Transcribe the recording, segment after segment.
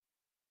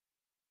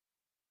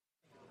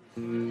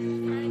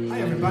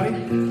Hi everybody.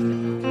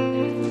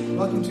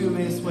 Welcome to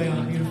Emmaus Way on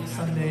a beautiful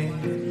Sunday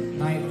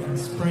night in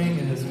spring.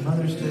 It is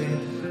Mother's Day.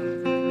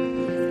 And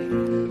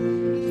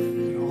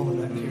all of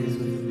that carries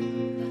with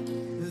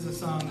it. This is a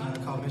song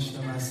called Mission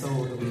of My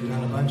Soul that we've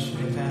done a bunch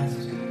in the past.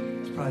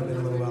 It's probably been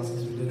a little while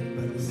since we did it,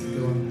 but this is a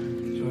good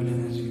one. Join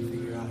in as you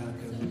figure out how it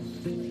goes.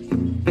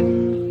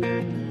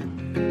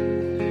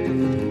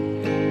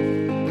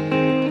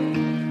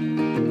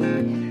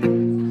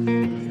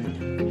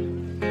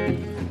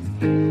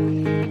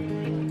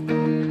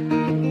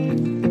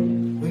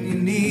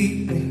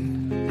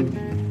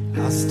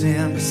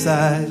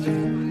 Beside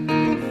you,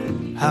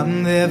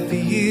 I'm there for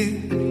you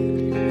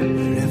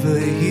wherever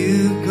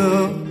you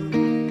go.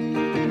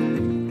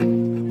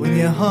 When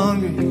you're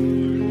hungry,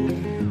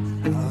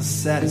 I'll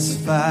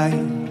satisfy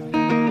you.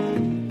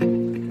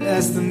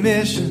 That's the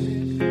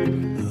mission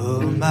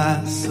of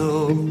my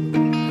soul.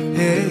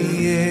 Hey,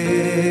 yeah,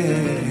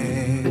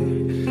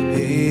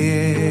 yeah,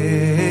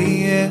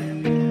 yeah,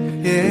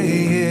 yeah,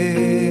 yeah.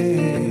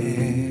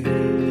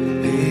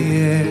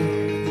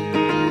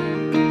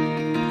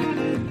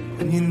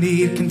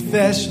 Need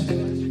confession,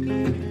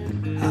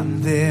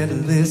 I'm there to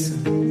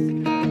listen.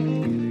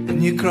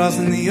 When you're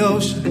crossing the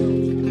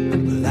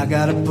ocean, well, I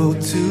got a boat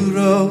to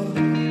row.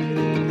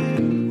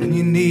 When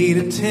you need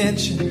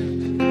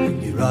attention,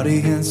 your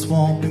audience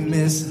won't be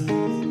missing.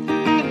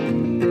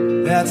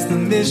 That's the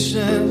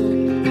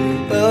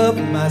mission of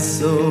my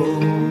soul.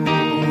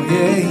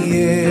 Yeah,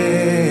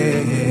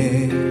 yeah,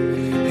 yeah,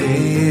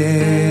 yeah,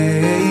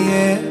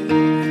 yeah,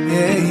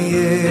 yeah.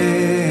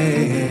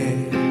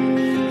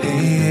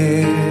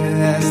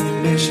 That's the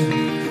mission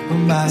of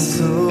my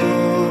soul.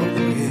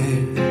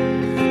 Yeah,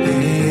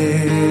 yeah,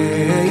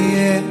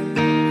 yeah,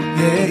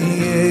 yeah,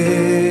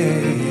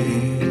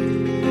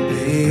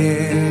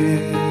 yeah.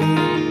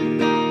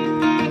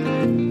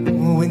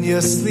 When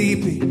you're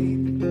sleepy,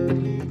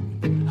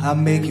 I'll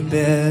make you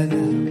better.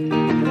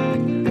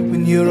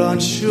 When you're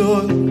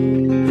unsure,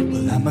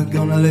 well, I'm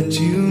gonna let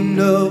you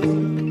know.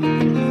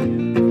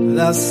 Well,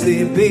 I'll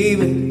say,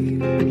 baby,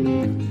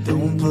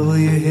 don't pull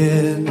your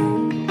head.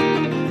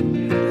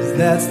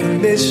 That's the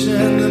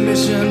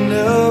mission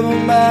of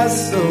my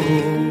soul.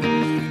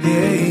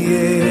 Yeah,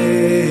 yeah,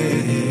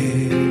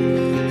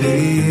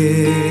 yeah,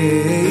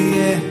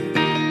 yeah,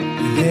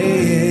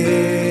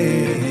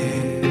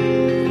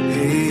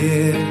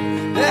 yeah.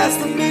 That's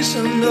the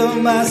mission of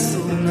my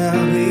soul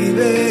now,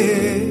 baby.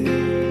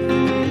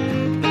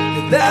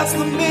 Yeah, that's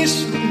the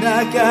mission,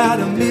 I got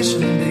a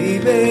mission,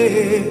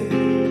 baby.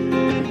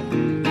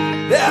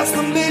 That's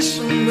the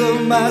mission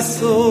of my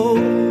soul.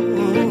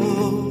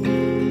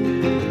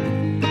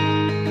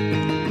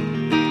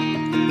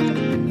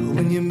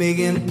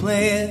 Making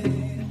plans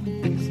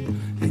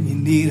and you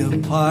need a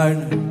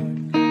partner,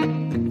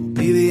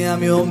 baby,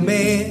 I'm your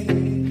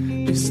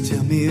man. Just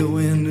tell me,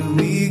 when do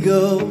we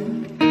go?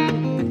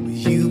 Will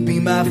you be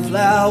my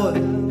flower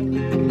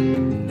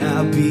and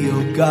I'll be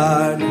your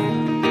garden?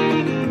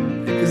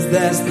 'Cause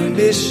that's the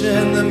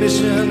mission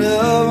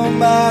of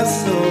my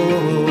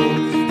soul.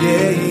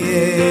 Yeah,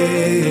 yeah,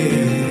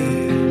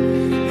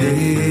 yeah,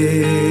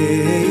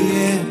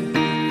 yeah,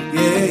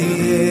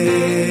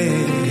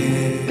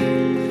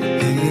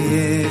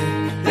 yeah.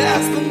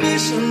 That's the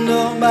mission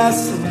of my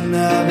soul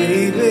now,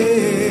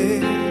 baby.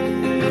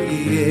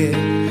 Yeah,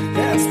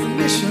 that's the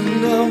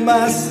mission of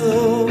my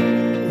soul.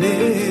 Yeah,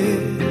 yeah,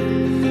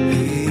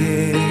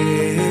 yeah,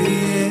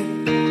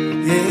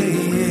 yeah,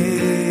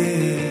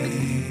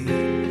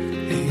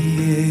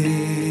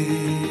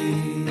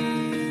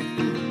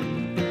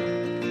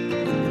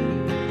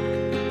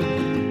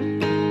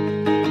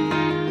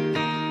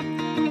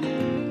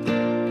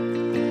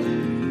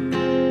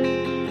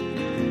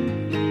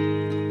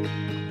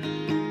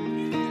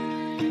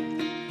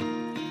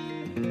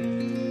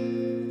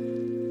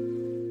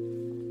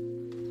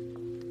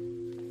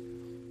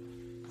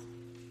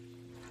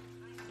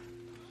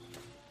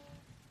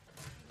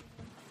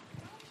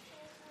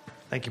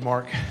 Thank you,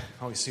 Mark.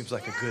 Always seems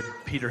like a good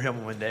Peter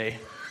Himmelman day.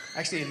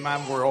 Actually, in my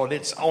world,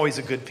 it's always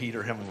a good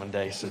Peter Himmelman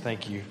day, so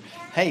thank you.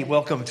 Hey,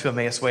 welcome to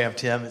Emmaus Way. I'm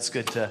Tim. It's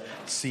good to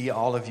see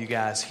all of you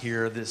guys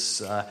here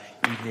this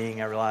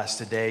evening. I realize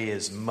today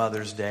is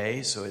Mother's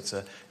Day, so it's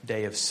a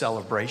day of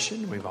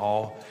celebration. We've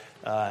all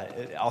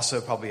also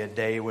probably a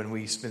day when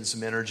we spend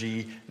some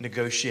energy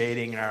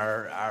negotiating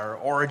our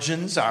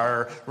origins,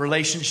 our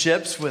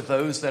relationships with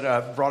those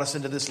that brought us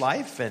into this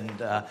life,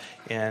 and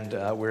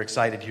we're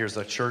excited here as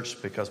a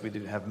church because we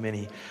do have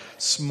many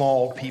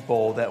small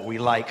people that we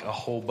like a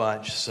whole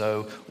bunch.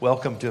 So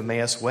welcome to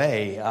Emmaus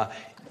Way.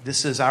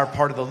 This is our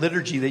part of the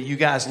liturgy that you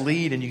guys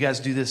lead, and you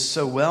guys do this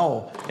so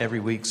well every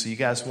week. So you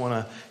guys want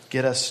to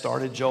get us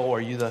started, Joel?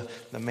 Are you the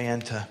man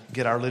to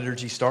get our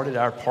liturgy started?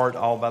 Our part,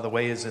 all by the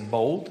way, is in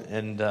bold,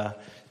 and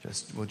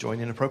we'll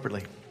join in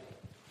appropriately.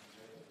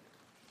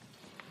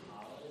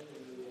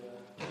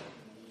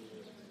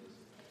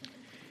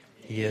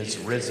 He is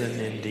risen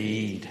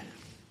indeed.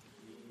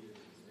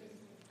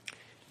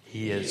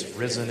 He is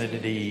risen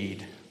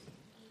indeed.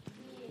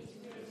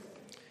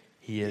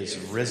 He is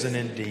risen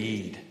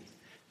indeed.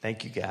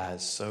 Thank you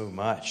guys so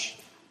much.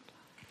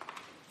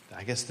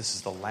 I guess this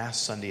is the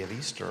last Sunday of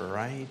Easter,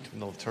 right? In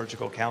the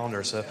liturgical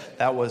calendar. So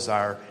that was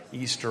our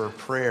Easter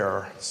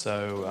prayer.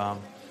 So,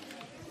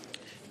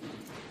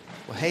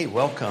 well, hey,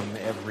 welcome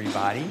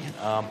everybody.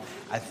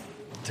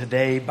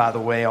 Today, by the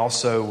way,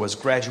 also was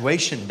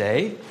graduation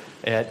day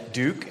at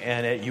Duke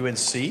and at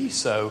UNC.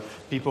 So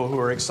people who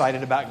are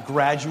excited about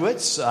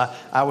graduates,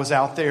 I was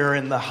out there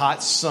in the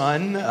hot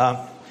sun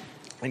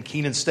in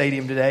Kenan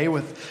Stadium today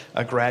with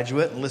a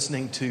graduate and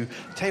listening to,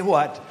 tell you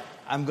what,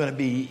 I'm going to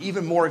be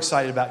even more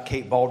excited about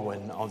Kate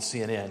Baldwin on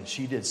CNN.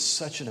 She did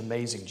such an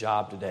amazing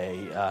job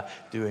today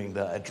doing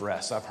the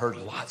address. I've heard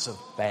lots of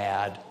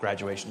bad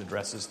graduation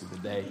addresses through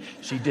the day.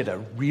 She did a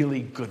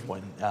really good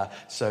one,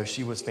 so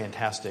she was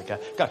fantastic.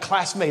 Got a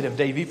classmate of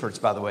Dave Effort's,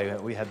 by the way.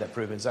 We had that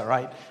proven. Is that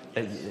right?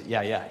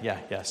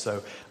 Yeah.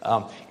 So,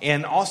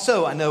 and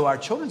also, I know our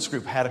children's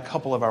group had a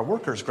couple of our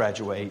workers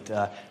graduate.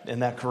 Isn't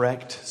that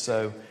correct?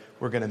 So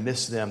we're going to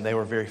miss them. They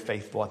were very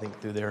faithful, I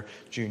think, through their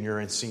junior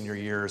and senior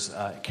years.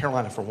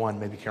 Carolina for one,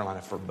 maybe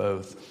Carolina for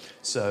both.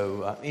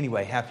 So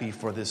anyway, happy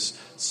for this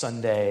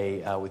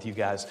Sunday with you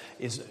guys.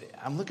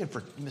 I'm looking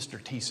for Mr.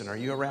 Thiessen. Are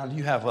you around?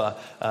 You have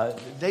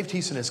Dave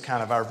Thiessen is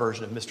kind of our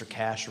version of Mr.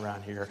 Cash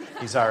around here.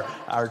 He's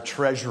our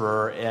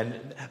treasurer.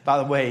 And by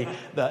the way,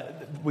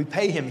 we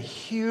pay him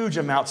huge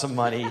amounts of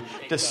money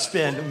to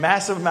spend a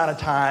massive amount of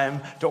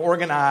time to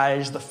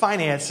organize the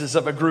finances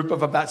of a group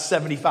of about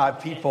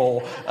 75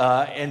 people.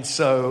 And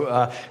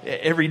so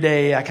every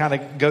day I kind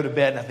of go to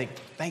bed and I think,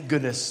 thank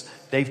goodness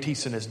Dave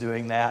Thiessen is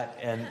doing that,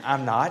 and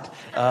I'm not.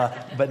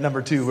 But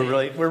number two,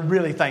 we're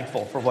really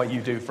thankful for what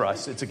you do for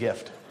us. It's a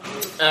gift.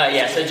 So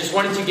I just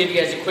wanted to give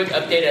you guys a quick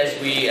update as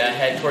we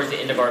head towards the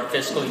end of our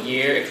fiscal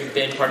year. If you've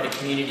been part of the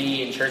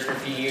community and church for a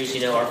few years,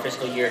 you know our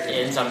fiscal year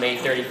ends on May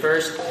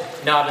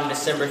 31st, not on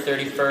December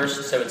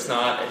 31st, so it's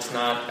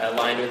not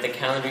aligned with the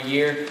calendar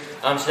year.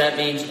 So that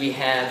means we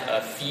have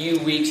a few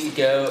weeks to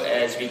go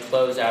as we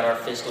close out our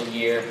fiscal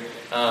year.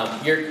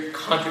 Your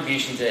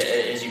contributions,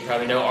 as you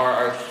probably know,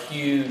 are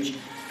huge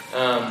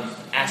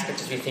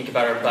aspects as we think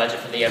about our budget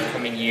for the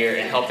upcoming year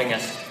and helping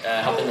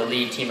the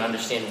lead team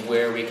understand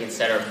where we can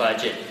set our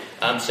budget.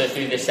 So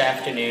through this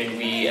afternoon,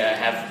 we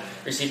have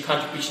received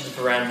contributions of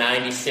around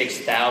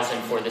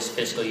 $96,000 for this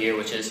fiscal year,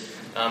 which is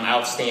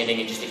outstanding,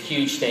 and just a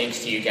huge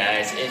thanks to you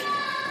guys.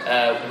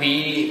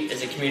 We,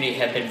 as a community,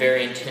 have been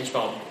very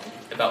intentional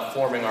about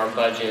forming our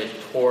budget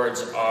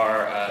towards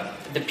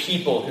the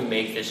people who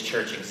make this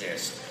church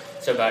exist.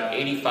 So about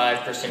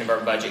 85% of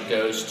our budget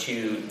goes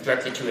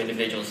directly to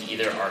individuals,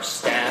 either our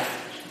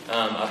staff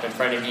up in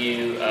front of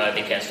you,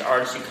 the guest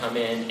artists who come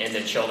in, and the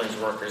children's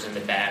workers in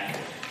the back.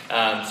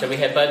 So we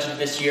had budgeted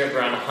this year of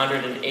around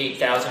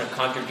 $108,000 of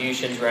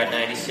contributions. We're at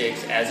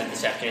 96 as of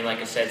this afternoon, like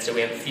I said. So we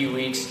have a few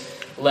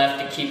weeks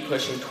left to keep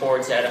pushing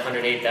towards that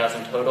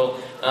 $108,000 total.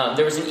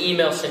 There was an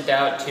email sent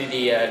out to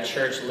the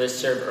church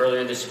listserv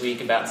earlier this week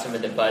about some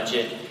of the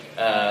budget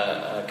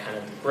kind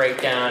of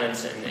breakdown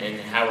and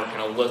how we're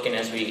kind of looking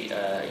as we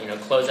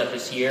close up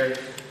this year.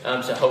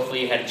 So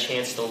hopefully you had a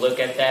chance to look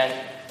at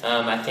that.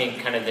 I think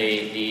kind of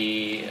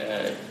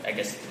I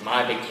guess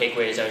my big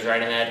takeaway as I was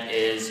writing that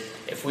is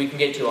if we can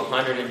get to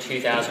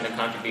 $102,000 of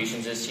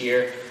contributions this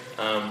year,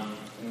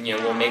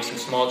 we'll make some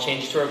small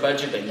changes to our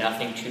budget, but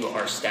nothing to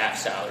our staff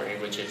salary,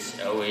 which is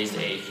always a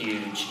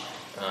huge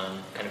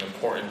kind of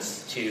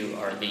importance to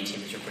our lead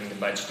team as we're putting the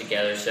budget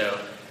together. So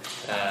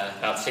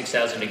about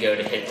 $6,000 to go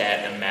to hit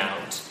that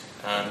amount.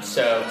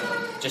 So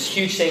just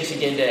huge thanks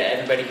again to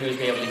everybody who's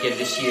been able to give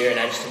this year, and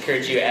I just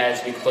encourage you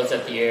as we close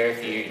up the year,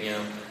 if you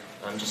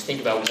just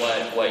think about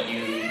what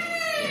you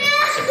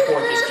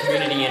support this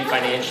community in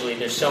financially.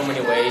 There's so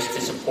many ways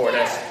to support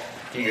us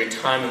through your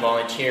time and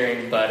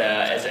volunteering, but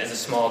as a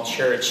small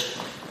church,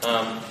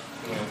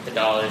 the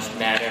dollars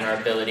matter in our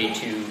ability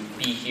to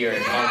be here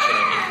and function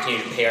and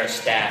continue to pay our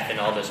staff and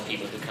all those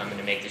people who come in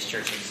to make this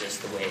church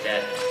exist the way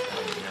that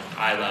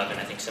I love, and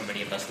I think so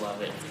many of us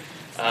love it.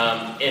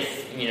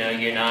 If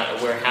you're not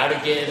aware how to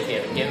give, if you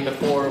haven't given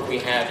before, we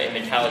have a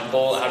metallic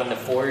bowl out in the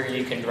foyer.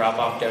 You can drop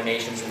off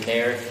donations in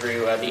there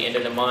through the end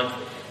of the month,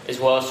 as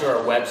well as through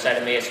our website,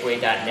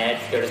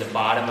 emmausway.net. If you go to the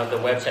bottom of the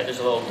website, there's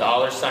a little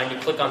dollar sign.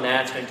 You click on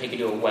that, it's going to take you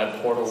to a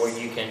web portal where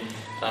you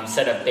can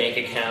set up bank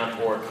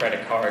account or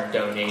credit card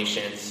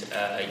donations.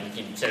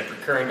 You can set up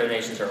recurring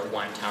donations or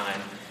one-time,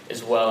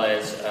 as well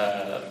as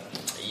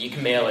you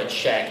can mail a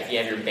check if you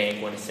have your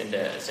bank want to send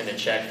a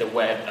check.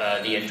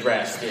 The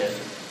address, the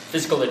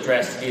physical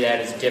address to do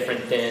that is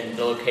different than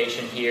the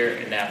location here,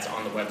 and that's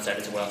on the website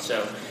as well.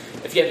 So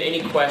if you have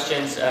any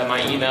questions,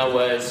 my email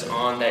was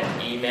on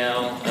that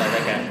email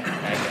that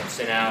got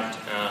sent out.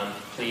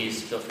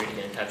 Please feel free to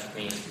get in touch with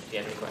me if you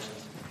have any questions.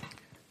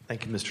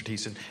 Thank you, Mr.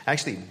 Thiessen.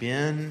 Actually,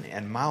 Ben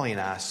and Molly and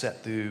I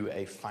sat through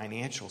a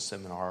financial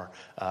seminar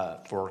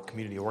for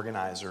community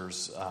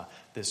organizers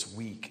this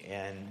week,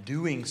 and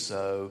doing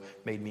so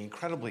made me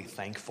incredibly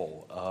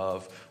thankful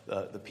of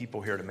the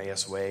people here at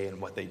Emmaus Way and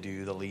what they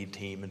do, the lead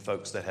team and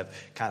folks that have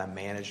kind of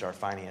managed our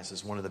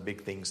finances. One of the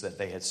big things that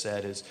they had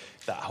said is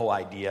the whole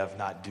idea of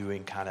not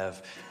doing kind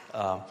of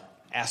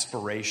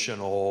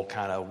aspirational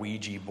kind of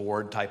Ouija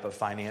board type of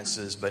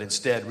finances, but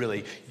instead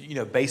really,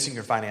 basing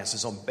your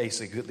finances on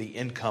basically the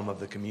income of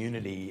the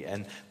community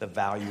and the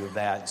value of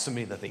that. So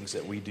many of the things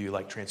that we do,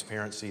 like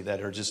transparency,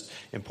 that are just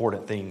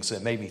important things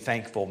that made me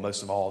thankful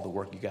most of all the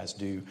work you guys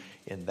do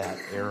in that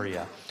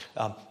area.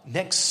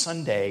 Next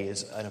Sunday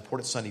is an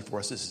important Sunday for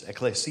us. This is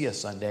Ecclesia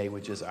Sunday,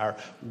 which is our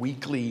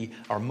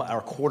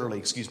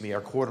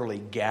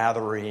quarterly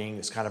gathering.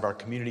 It's kind of our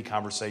community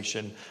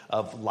conversation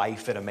of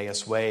life at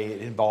Emmaus Way.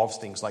 It involves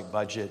things like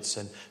budgets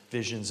and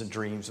visions and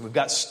dreams. And we've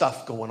got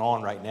stuff going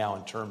on right now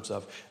in terms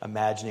of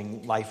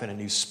imagining life in a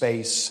new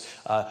space.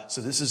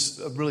 So this is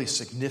a really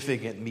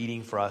significant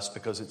meeting for us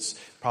because it's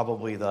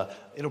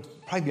it'll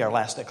probably be our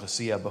last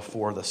Ecclesia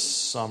before the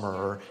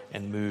summer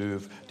and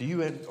move. Do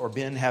you or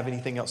Ben have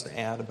anything else to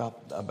add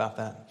about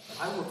that?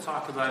 I will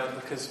talk about it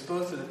because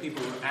both of the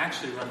people who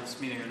actually run this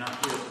meeting are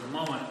not here for the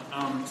moment.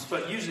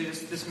 But usually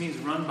this meeting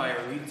is run by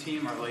our lead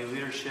team, our lay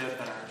leadership,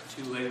 and our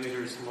two lay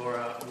leaders,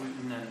 Laura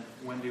Wooten and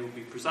Wendy, will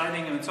be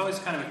presiding. And it's always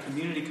kind of a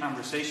community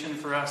conversation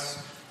for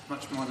us,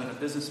 much more than a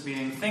business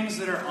meeting. Things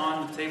that are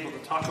on the table to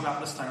talk about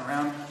this time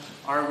around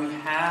are we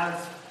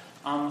have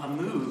a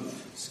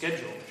move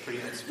scheduled.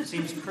 It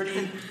seems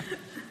pretty.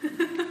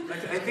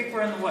 I think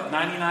we're in the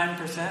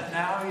 99%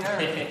 now.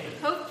 Yeah,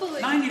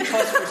 hopefully 90+%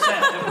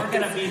 that we're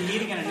going to be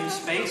meeting in a new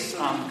space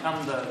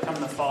come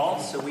the fall.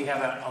 So we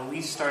have a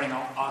lease starting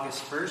on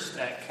August 1st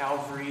at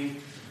Calvary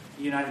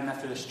United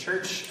Methodist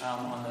Church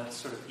on the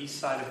sort of east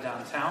side of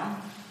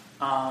downtown.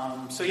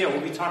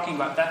 We'll be talking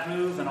about that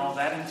move and all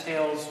that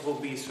entails. We'll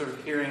be sort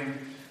of hearing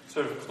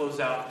close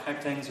out kind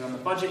of things on the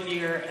budget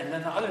year. And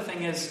then the other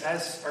thing is,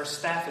 as our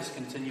staff has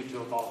continued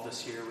to evolve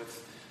this year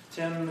with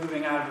Tim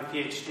moving out of a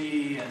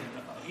PhD, and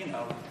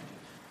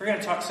we're going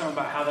to talk some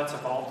about how that's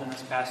evolved in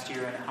this past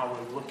year and how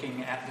we're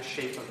looking at the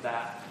shape of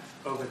that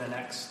over the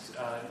next,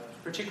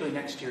 particularly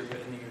next year, but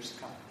in the years to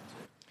come.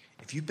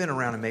 If you've been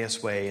around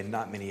Emmaus Way, and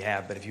not many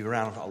have, but if you're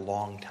around a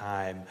long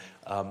time,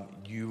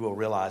 you will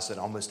realize that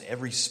almost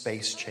every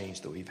space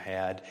change that we've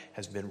had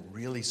has been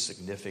really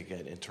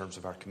significant in terms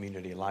of our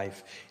community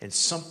life. And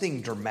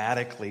something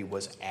dramatically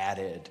was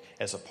added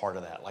as a part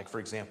of that. Like, for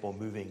example,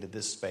 moving to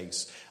this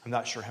space. I'm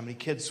not sure how many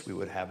kids we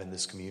would have in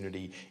this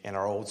community in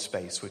our old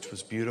space, which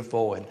was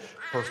beautiful and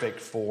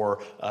perfect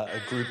for a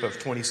group of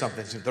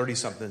 20-somethings and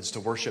 30-somethings to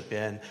worship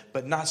in,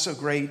 but not so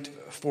great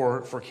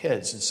for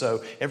kids. And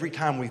so every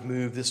time we've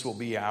moved, this will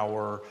be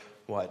our,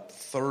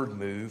 third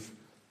move,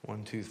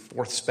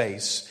 fourth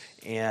space,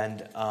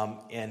 and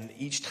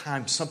each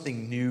time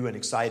something new and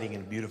exciting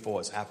and beautiful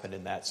has happened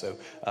in that. So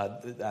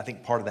I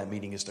think part of that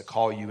meeting is to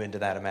call you into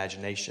that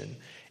imagination.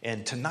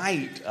 And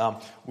tonight,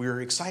 we're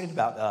excited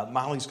about,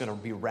 Molly's going to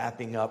be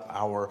wrapping up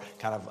our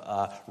kind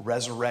of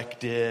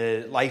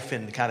resurrected life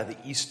in kind of the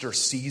Easter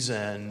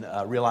season,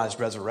 Realized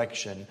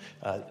Resurrection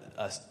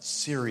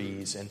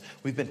series. And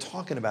we've been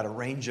talking about a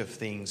range of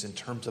things in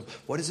terms of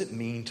what does it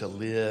mean to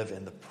live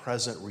in the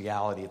present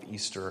reality of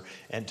Easter.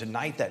 And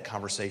tonight, that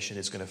conversation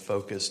is going to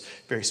focus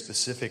very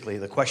specifically.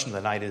 The question of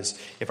the night is,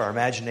 if our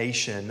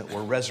imagination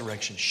were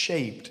resurrection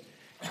shaped,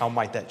 how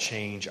might that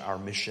change our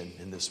mission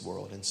in this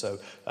world? And so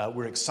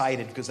we're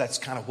excited because that's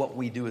kind of what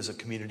we do as a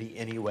community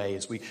anyway,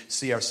 is we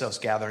see ourselves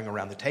gathering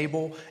around the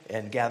table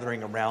and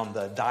gathering around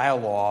the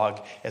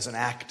dialogue as an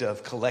act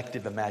of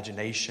collective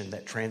imagination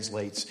that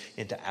translates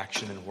into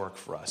action and work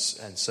for us.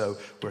 And so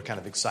we're kind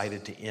of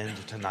excited to end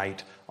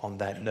tonight on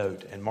that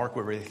note. And Mark,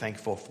 we're really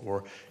thankful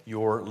for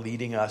your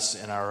leading us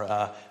in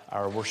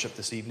our worship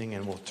this evening,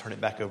 and we'll turn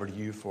it back over to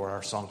you for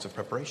our songs of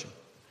preparation.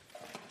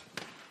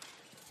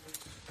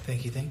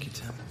 Thank you,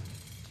 Tim.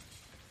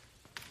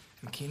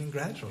 And Keenan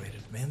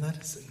graduated. Man, that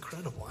is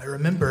incredible. I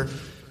remember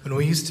when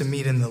we used to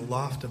meet in the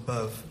loft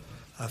above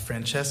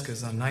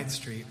Francesca's on 9th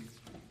Street.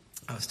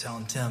 I was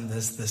telling Tim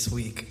this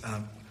week.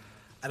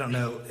 I don't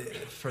know,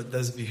 for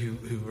those of you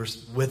who were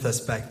with us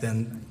back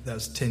then, that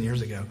was 10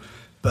 years ago.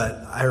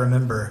 But I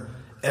remember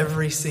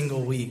every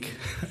single week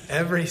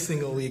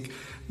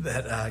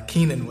that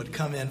Keenan would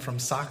come in from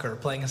soccer,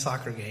 playing a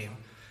soccer game.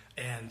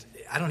 And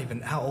I don't even,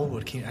 how old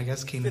would Keenan? I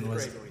guess Keenan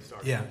was. Fifth grade when we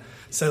started. Yeah.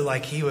 So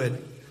like he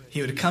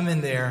would come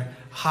in there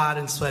hot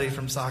and sweaty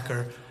from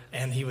soccer,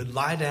 and he would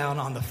lie down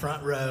on the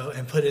front row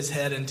and put his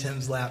head in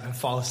Tim's lap and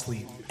fall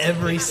asleep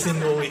every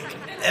single week.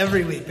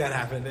 Every week that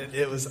happened.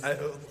 It was,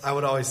 I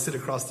would always sit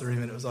across the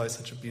room, and it was always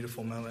such a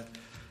beautiful moment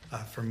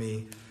for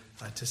me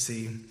to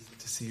see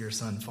your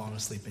son falling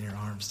asleep in your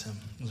arms, Tim.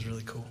 It was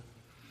really cool.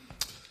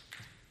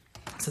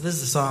 So this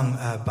is a song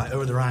by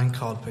Over the Rhine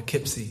called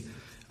Poughkeepsie.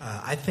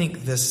 I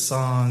think this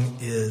song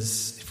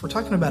is, if we're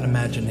talking about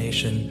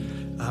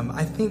imagination,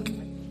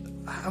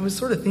 I was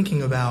sort of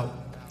thinking about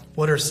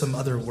what are some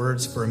other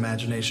words for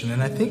imagination,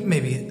 and I think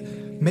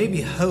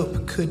maybe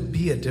hope could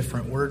be a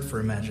different word for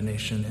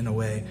imagination in a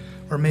way,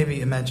 or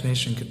maybe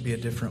imagination could be a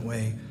different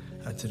way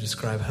to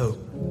describe hope.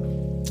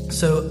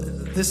 So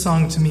this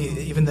song to me,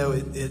 even though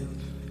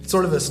it's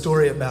sort of a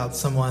story about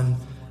someone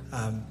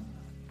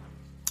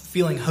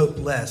feeling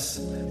hopeless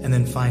and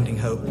then finding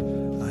hope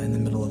in the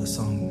middle of the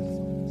song.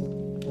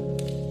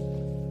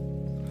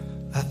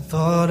 I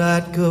thought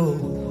I'd go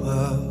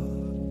up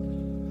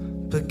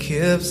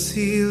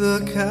Poughkeepsie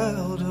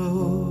Lookout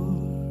o'er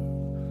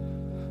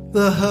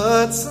the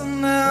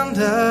Hudson, and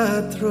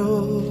I'd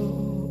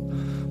throw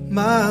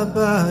my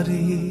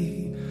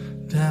body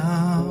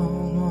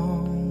down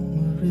on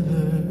the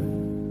river,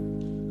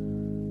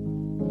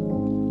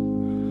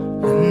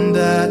 and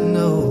I'd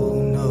know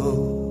no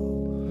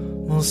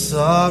more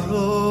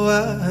sorrow.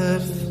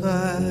 I'd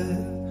fly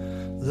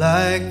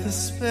like the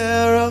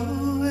sparrow,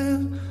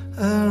 and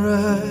I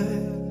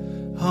ride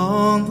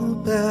on the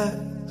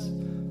backs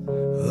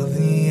of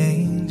the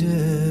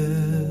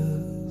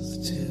angels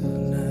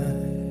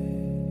tonight.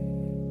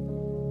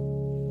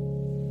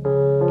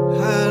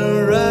 I'd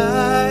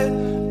ride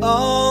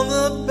on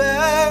the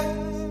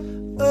backs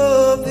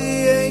of the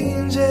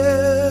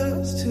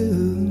angels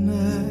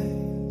tonight.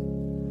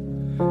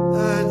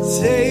 I'd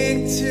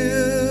take to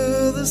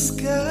the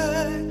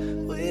sky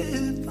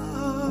with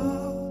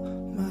all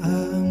my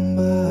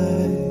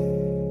might.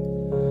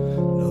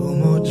 No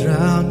more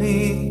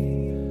drowning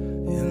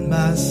in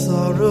my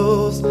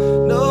sorrows,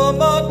 no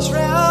more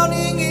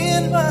drowning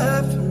in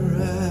my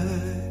pride.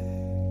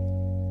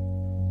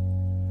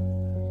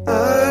 I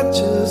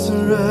just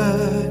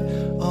ride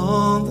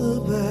on the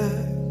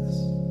backs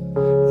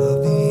of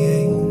the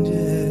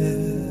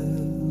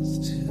angels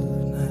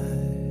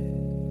tonight.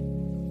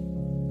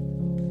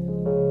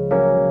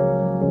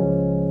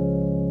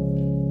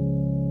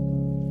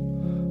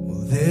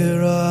 Well,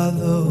 there are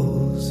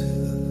those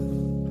who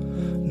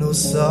know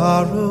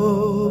sorrow,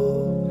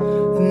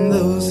 and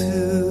those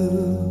who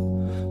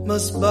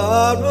must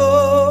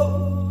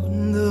borrow,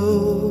 and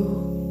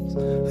those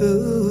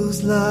whose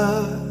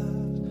lot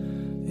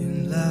in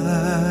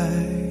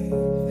life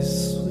is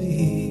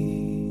sweet.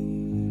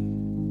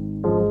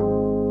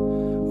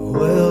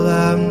 Well,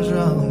 I'm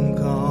drunk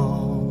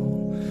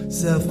on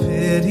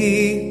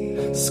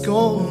self-pity,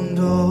 scorned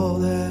all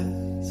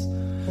that's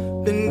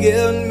been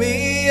giving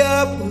me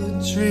up a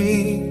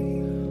drink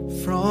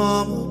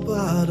from a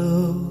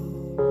bottle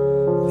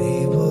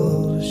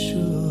labeled a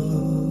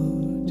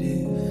sure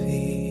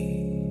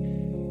defeat.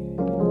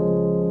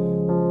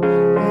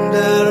 And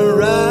I'd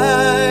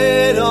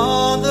ride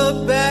on the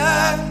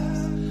backs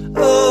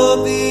of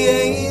the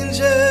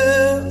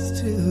angels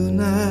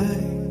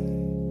tonight.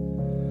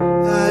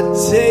 I'd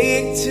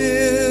take to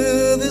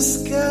the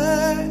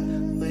sky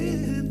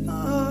with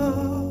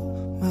all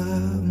my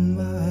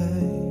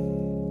might.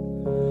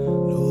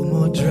 No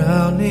more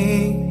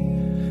drowning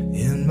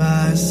in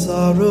my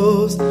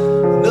sorrows,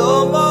 no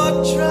more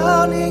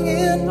drowning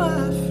in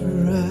my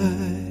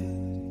pride.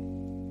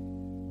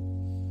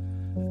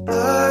 I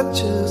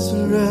just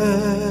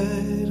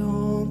ride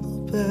on the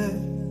back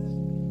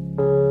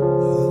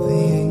of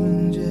the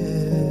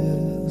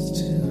angels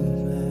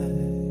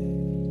tonight.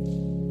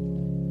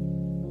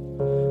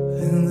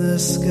 In the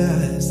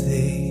skies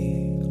they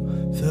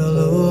fell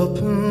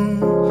open,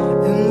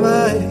 and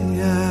my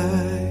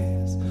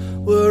eyes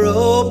were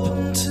open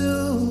to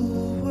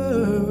a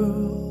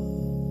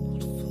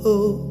world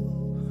full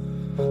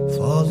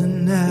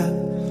falling at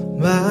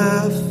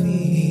my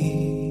feet.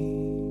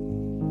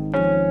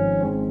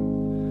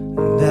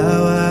 Now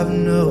I've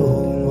no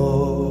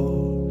more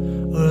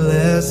or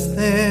less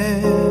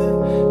than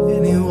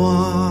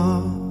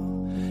anyone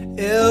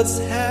else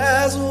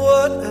has.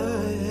 What I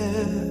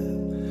have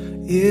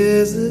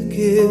is a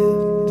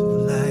gift of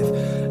life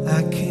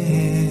I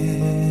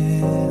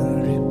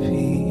can't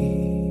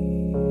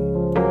repeat.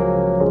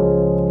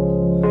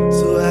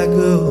 So I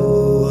go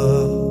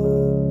up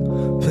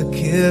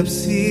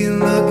Poughkeepsie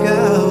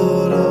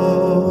Lookout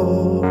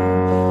o'er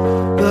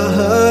the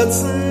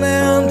Hudson,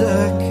 and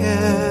I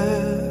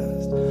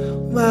cast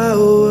my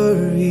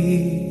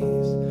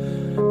worries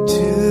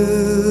to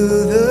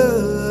the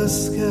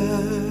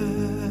sky.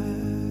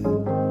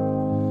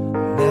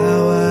 Now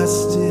I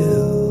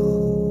still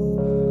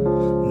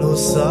know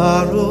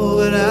sorrow,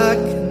 and I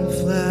can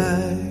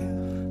fly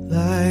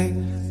like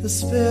the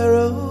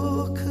sparrow,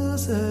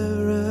 'cause I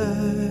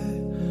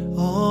ride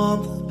on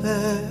the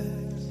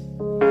backs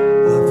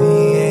of the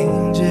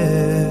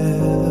angels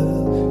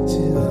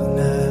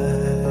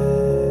tonight.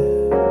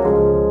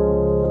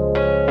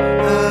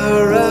 I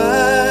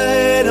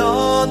ride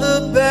on the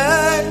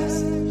backs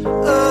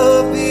of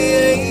the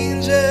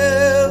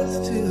angels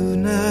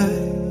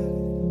tonight.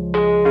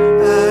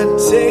 I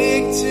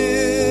take to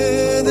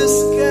the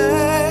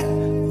sky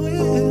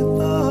with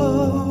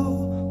all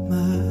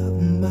my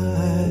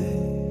might.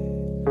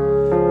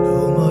 No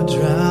more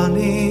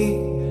drowning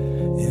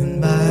in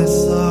my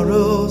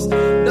sorrows,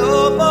 no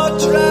more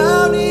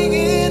drowning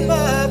in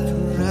my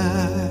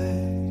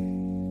pride.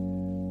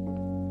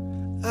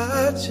 I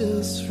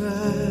just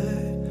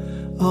ride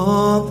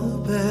on the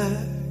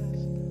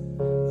backs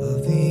of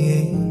the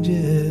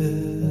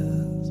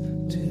angels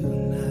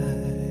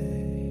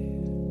tonight.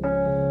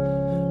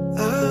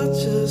 I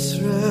just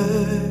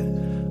ride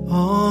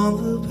on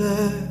the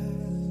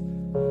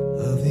backs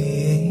of the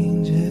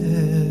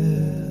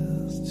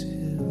angels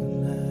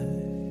tonight.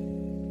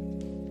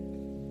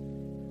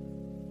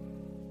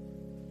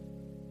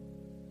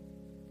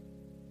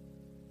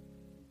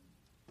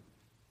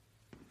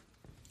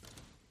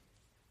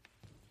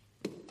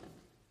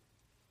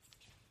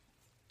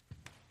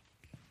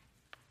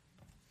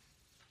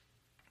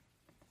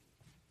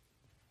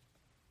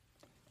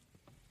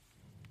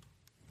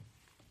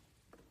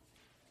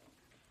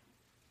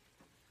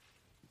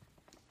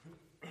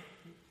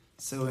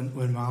 So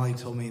when Molly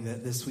told me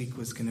that this week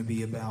was going to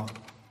be about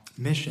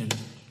mission,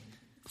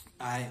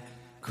 I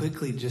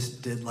quickly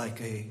just did like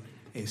a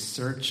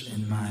search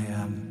in my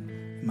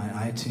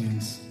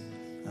iTunes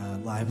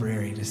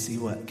library to see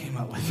what came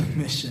up with the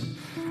mission.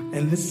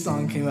 And this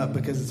song came up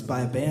because it's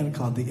by a band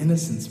called The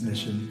Innocence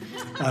Mission.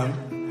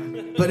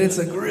 But it's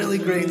a really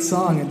great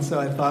song, and so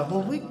I thought,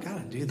 well, we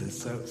gotta do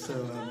this. So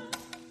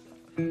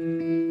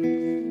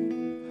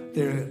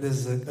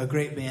there's a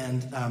great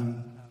band,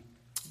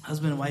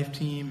 husband and wife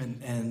team,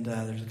 and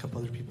there's a couple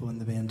other people in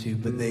the band too.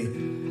 But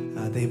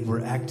they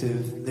were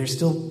active. They're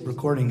still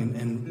recording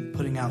and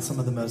putting out some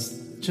of the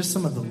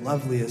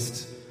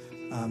loveliest,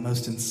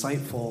 most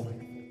insightful.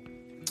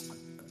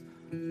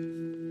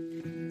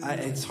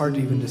 It's hard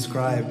to even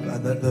describe.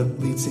 The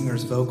lead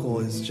singer's vocal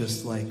is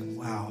just like,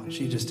 wow.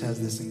 She just has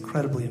this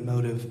incredibly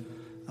emotive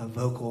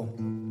vocal.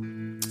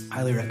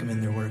 Highly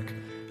recommend their work.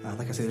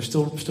 Like I say, they're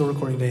still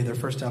recording today. Their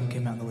first album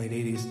came out in the late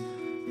 80s,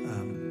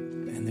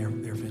 and they're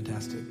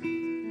fantastic.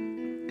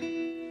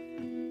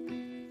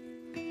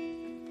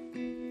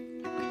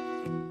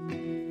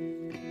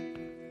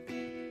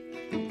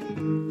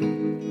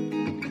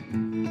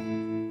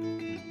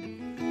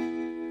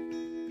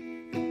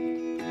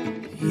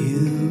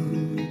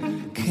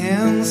 You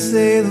can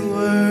say the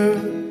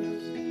words,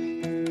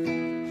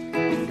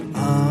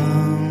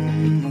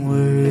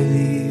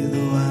 unworthy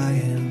though I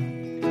am.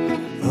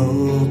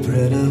 Oh,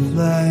 bread of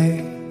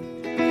life,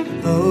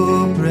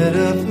 oh, bread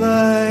of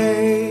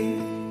life,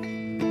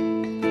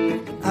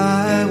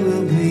 I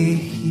will be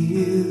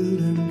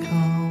healed and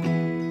calm.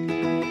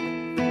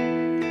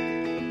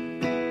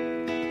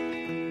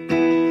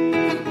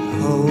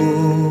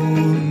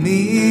 Hold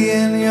me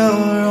in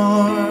your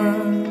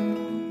arms,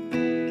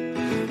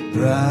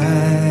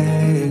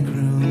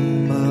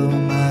 bridegroom of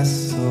my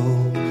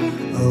soul.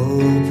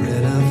 Oh,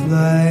 bread of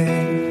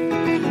life,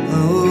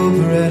 oh,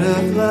 bread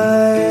of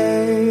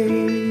life,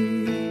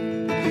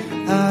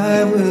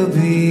 I will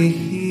be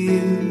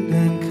healed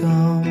and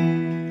come.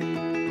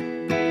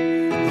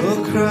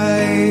 Oh,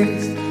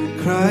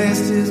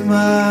 Christ is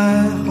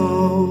my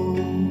hope.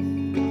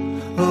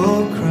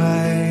 Oh,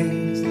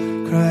 Christ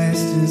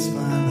is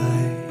my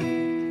life.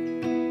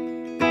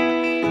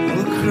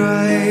 Oh,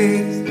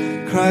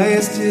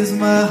 Christ is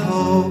my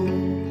hope.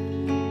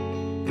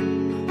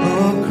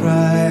 Oh,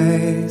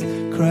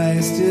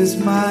 Christ is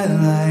my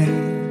life.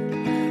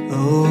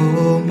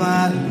 Oh,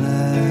 my life.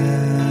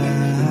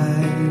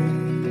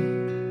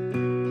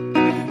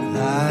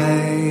 I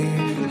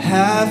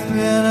have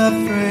been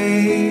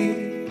afraid,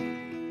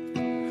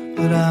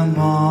 but I'm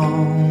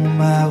on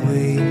my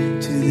way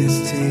to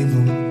this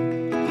table.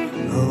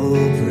 Oh,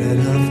 bread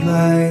of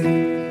life,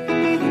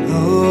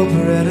 oh,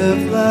 bread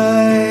of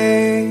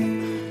life,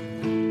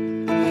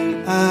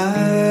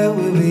 I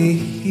will be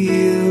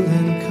healed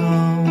and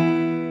calm.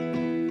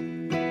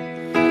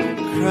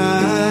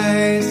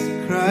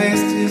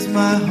 Christ is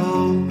my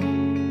hope.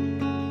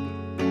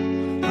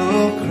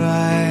 Oh,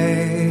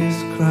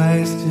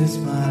 Christ is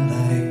my life.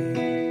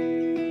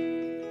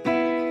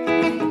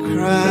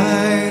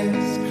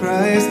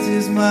 Christ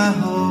is my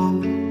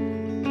hope.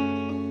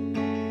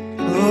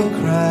 Oh,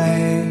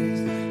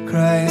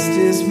 Christ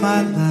is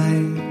my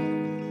life.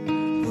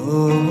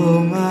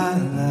 Oh, my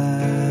life.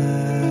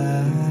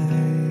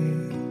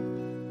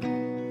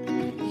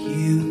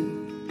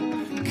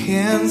 You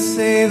can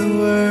say the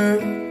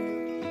word,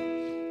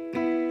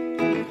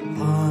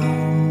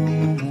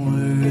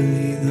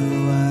 unworthy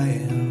though I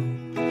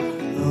am.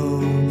 Oh,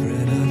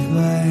 bread of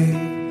life,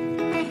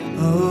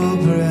 oh,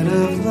 bread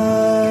of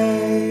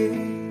life,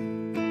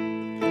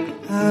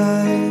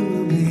 I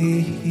will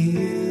be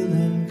healed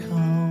and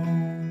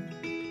calm.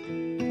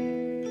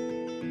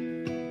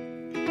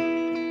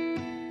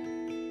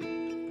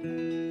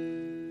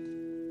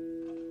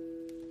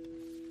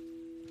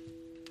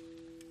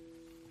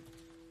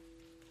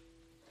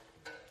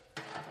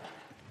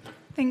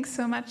 Thanks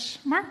so much,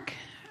 Mark,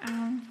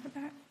 for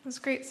that. It was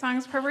great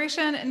songs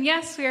preparation. And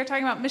yes, we are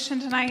talking about mission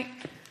tonight.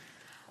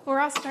 We're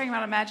also talking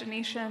about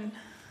imagination.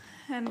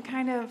 And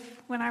kind of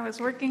when I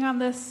was working on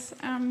this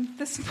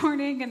this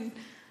morning, and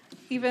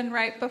even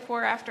right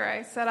before, after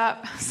I set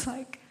up, I was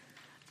like,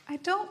 I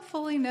don't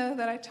fully know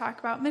that I talk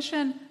about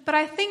mission, but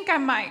I think I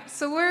might.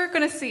 So we're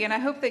going to see, and I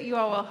hope that you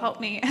all will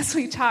help me as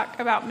we talk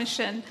about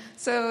mission.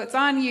 So it's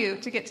on you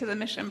to get to the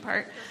mission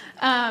part.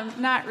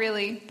 Not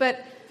really,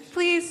 but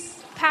please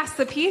pass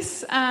the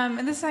peace.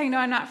 And this is how you know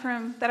I am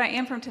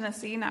from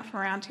Tennessee, not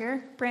from around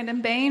here.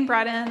 Brandon Bain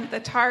brought in the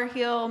Tar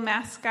Heel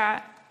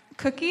mascot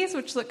cookies,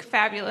 which look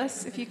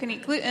fabulous if you can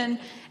eat gluten.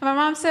 And my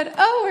mom said,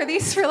 oh, are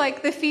these for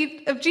like the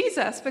feet of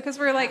Jesus? Because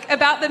we're like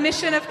about the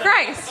mission of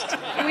Christ.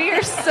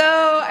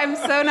 I'm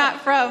so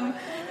not from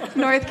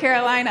North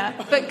Carolina.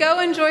 But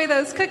go enjoy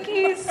those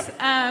cookies.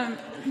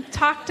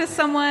 Talk to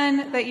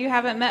someone that you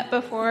haven't met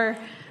before.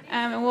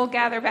 And we'll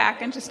gather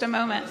back in just a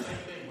moment.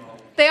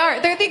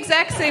 They're the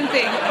exact same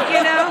thing,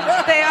 you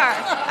know? They are.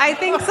 I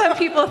think some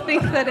people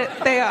think that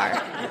they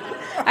are.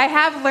 I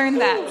have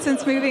learned that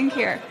since moving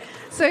here.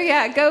 So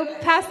yeah, go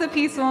pass the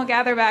peace and we'll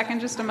gather back in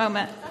just a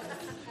moment.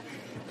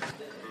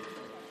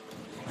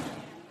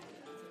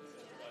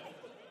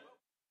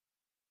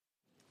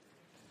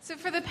 So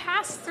for the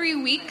past 3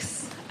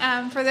 weeks,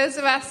 for those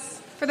of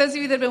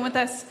you that have been with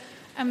us,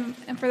 and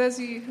for those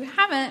of you who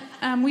haven't,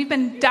 we've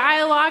been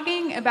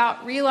dialoguing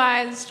about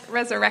realized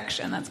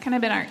resurrection. That's kind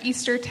of been our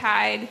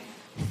Eastertide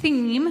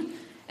theme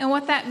and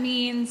what that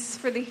means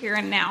for the here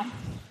and now.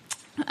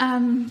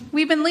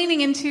 We've been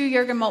leaning into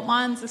Jürgen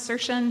Moltmann's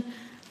assertion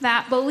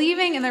that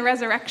believing in the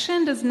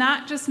resurrection does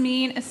not just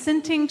mean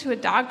assenting to a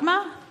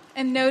dogma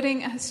and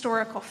noting a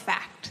historical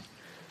fact,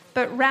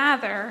 but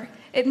rather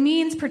it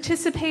means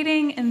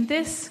participating in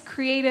this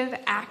creative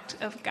act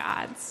of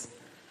God's.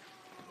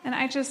 And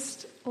I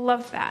just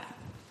love that.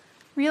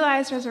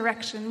 Realized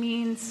resurrection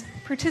means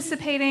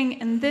participating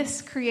in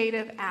this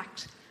creative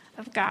act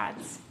of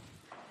God's.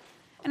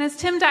 And as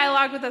Tim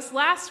dialogued with us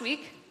last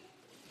week,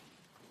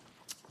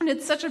 and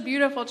did such a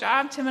beautiful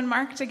job, Tim and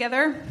Mark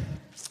together,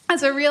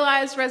 as a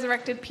realized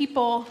resurrected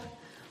people,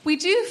 we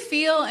do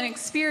feel and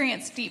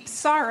experience deep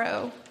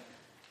sorrow,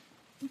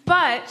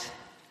 but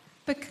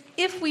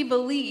if we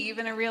believe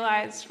in a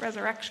realized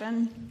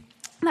resurrection,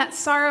 that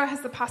sorrow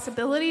has the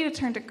possibility to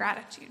turn to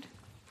gratitude,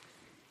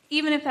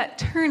 even if that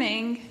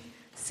turning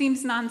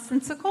seems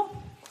nonsensical.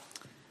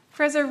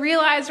 For as a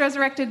realized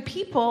resurrected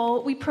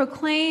people, we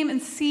proclaim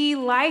and see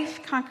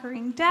life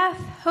conquering death,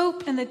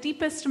 hope in the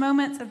deepest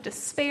moments of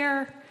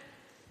despair.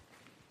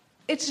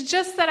 It's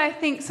just that I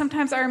think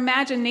sometimes our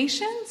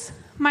imaginations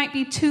might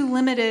be too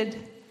limited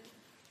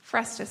for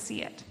us to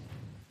see it.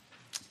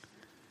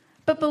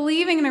 But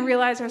believing in a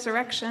realized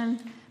resurrection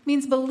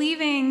means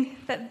believing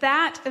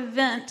that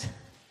event,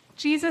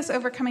 Jesus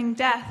overcoming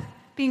death,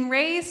 being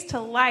raised to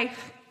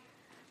life,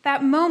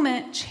 that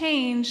moment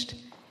changed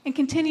and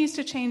continues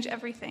to change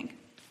everything.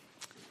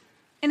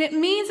 And it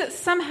means that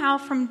somehow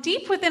from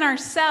deep within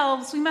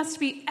ourselves, we must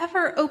be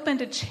ever open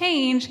to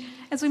change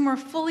as we more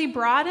fully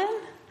broaden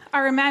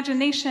our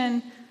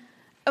imagination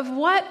of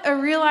what a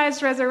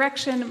realized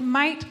resurrection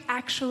might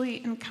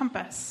actually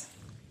encompass.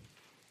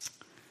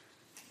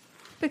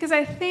 Because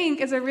I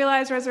think as a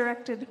realized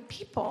resurrected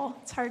people,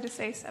 it's hard to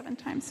say 7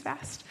 times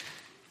fast,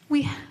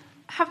 we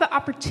have the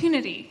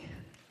opportunity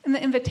and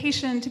the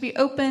invitation to be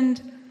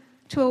opened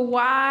to a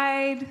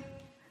wide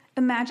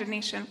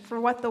imagination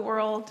for what the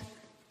world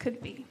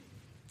could be.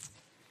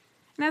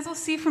 And as we'll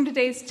see from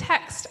today's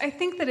text, I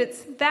think that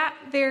it's that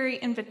very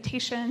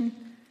invitation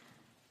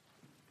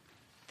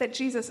that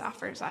Jesus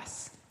offers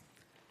us.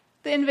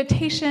 The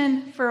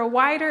invitation for a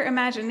wider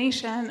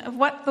imagination of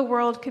what the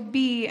world could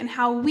be and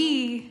how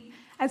we,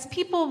 as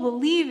people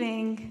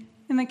believing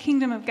in the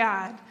kingdom of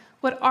God,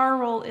 what our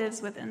role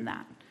is within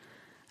that.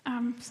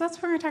 So that's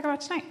what we're going to talk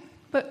about tonight.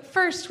 But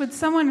first, would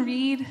someone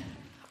read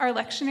our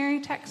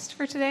lectionary text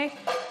for today?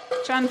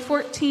 John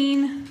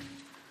 14,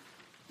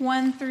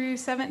 1 through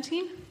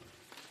 17.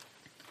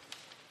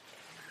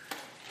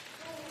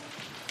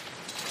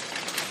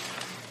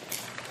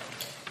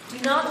 Do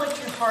not let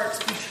your hearts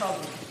be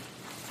troubled.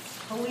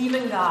 Believe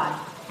in God.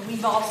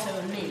 Believe also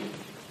in me.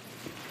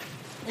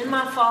 In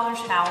my Father's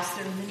house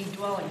there are many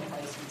dwelling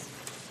places.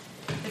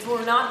 If it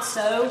were not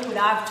so, would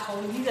I have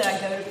told you that I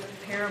go to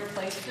prepare a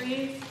place for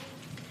you?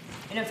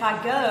 And if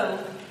I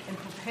go and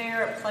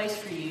prepare a place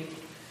for you,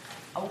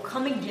 I will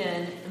come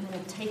again and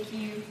will take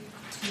you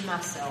to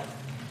myself,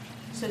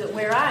 so that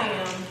where I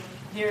am,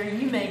 there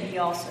you may be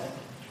also.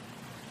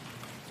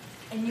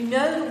 And you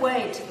know the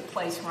way to the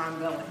place where I'm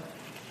going.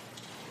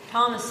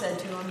 Thomas said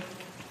to him,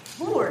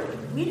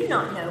 Lord, we do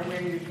not know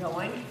where you're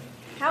going.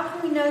 How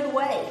can we know the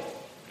way?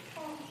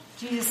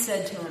 Jesus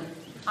said to him,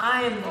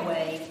 I am the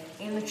way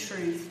and the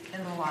truth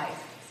and the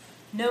life.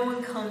 No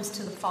one comes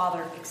to the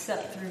Father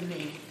except through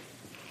me.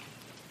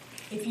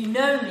 If you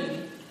know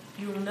me,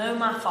 you will know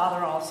my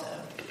Father also.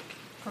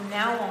 From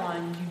now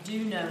on, you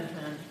do know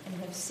him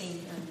and have seen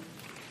him.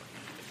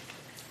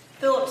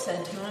 Philip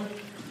said to him,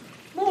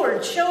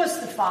 Lord, show us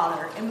the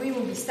Father, and we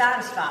will be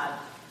satisfied.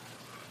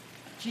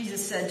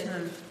 Jesus said to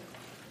him,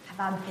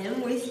 Have I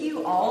been with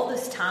you all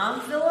this time,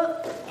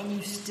 Philip, and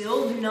you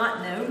still do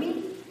not know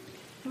me?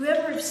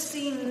 Whoever has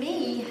seen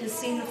me has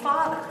seen the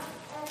Father.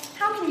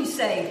 How can you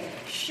say,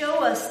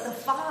 show us the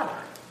Father?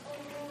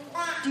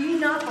 Do you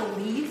not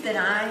believe that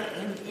I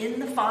am in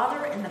the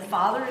Father and the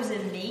Father is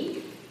in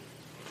me?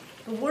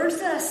 The words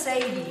that I say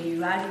to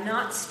you, I do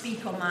not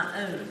speak on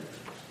my own,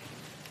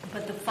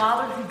 but the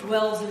Father who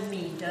dwells in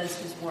me does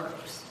his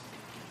works.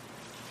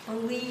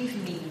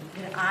 Believe me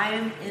that I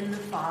am in the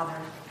Father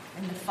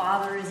and the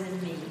Father is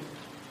in me.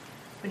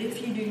 But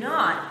if you do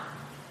not,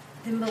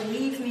 then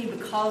believe me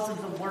because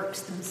of the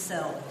works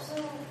themselves.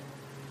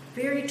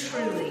 Very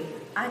truly,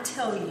 I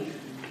tell you,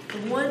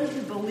 the one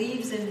who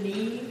believes in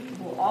me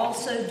will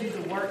also do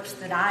the works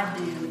that I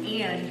do,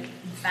 and,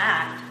 in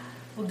fact,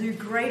 will do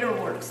greater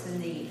works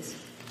than these,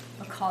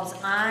 because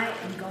I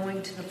am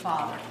going to the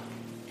Father.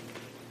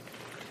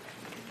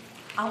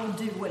 I will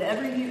do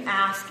whatever you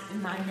ask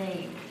in my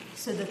name,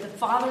 so that the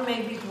Father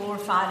may be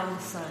glorified in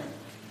the Son.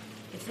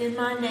 If in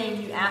my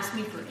name you ask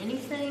me for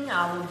anything,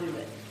 I will do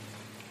it.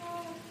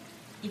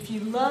 If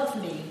you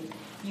love me,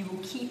 you will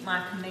keep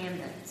my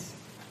commandments.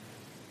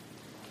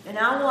 And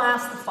I will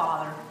ask the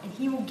Father, and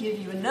he will give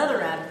you another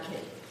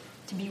advocate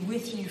to be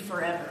with you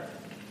forever.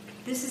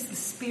 This is the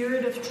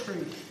Spirit of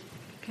truth,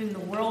 whom the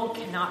world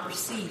cannot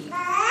receive,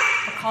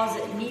 because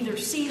it neither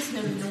sees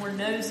him nor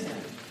knows him.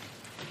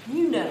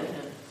 You know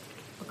him,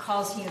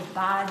 because he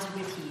abides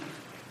with you,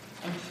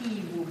 and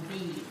he will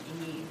be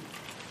in you.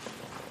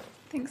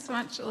 Thanks so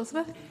much,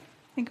 Elizabeth.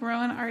 I think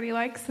Rowan already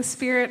likes the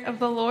Spirit of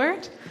the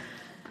Lord,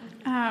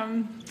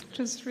 which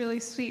is really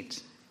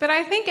sweet. But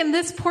I think in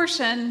this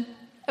portion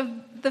of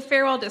the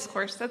farewell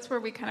discourse, that's where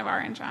we kind of are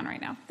in John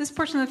right now. This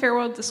portion of the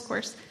farewell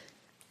discourse,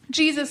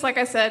 Jesus, like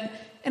I said,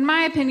 in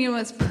my opinion,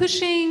 was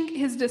pushing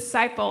his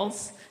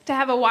disciples to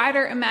have a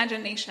wider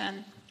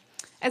imagination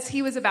as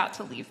he was about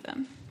to leave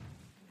them.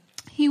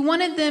 He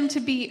wanted them to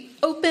be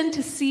open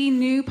to see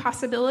new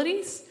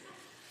possibilities,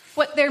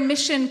 what their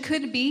mission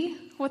could be,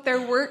 what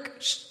their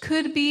work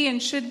could be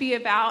and should be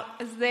about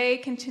as they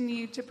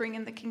continue to bring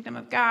in the kingdom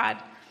of God.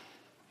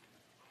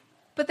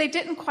 But they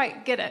didn't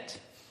quite get it.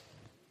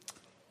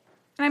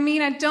 And I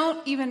mean, I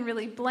don't even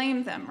really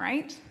blame them,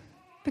 right?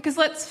 Because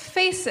let's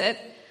face it,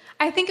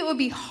 I think it would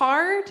be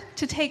hard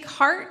to take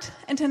heart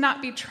and to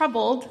not be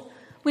troubled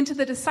when to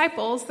the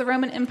disciples, the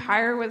Roman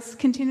Empire was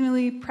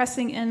continually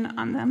pressing in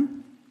on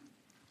them.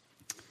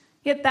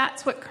 Yet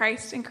that's what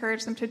Christ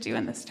encouraged them to do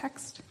in this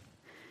text.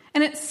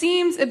 And it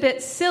seems a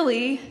bit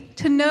silly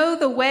to know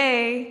the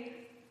way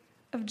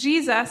of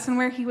Jesus and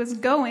where he was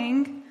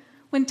going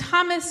when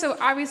Thomas so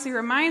obviously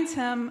reminds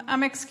him,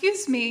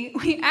 excuse me,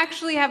 we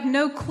actually have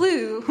no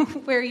clue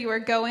where you are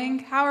going.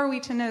 How are we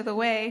to know the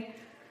way?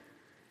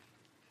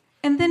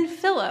 And then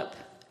Philip,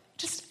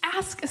 just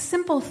ask a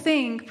simple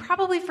thing,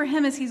 probably for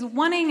him as he's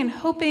wanting and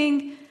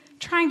hoping,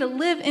 trying to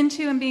live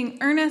into and being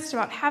earnest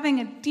about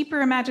having a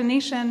deeper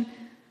imagination.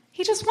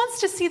 He just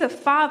wants to see the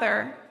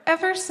Father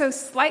ever so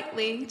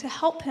slightly to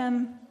help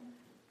him.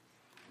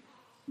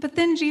 But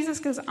then Jesus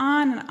goes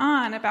on and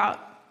on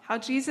about how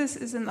Jesus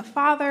is in the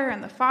Father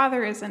and the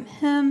Father is in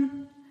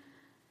him.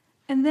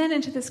 And then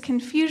into this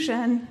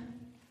confusion,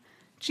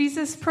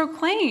 Jesus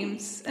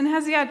proclaims and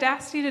has the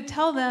audacity to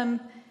tell them,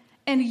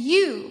 and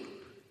you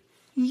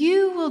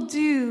will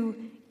do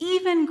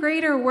even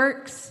greater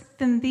works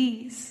than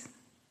these.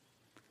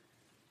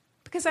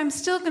 Because I'm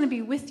still going to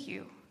be with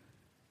you.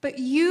 But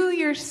you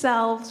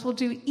yourselves will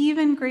do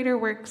even greater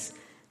works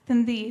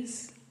than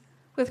these,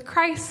 with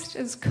Christ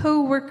as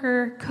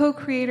co-worker,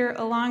 co-creator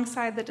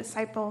alongside the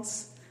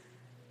disciples.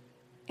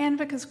 And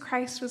because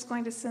Christ was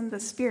going to send the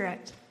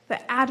Spirit,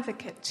 the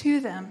advocate, to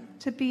them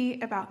to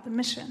be about the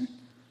mission.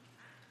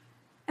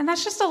 And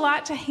that's just a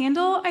lot to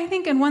handle, I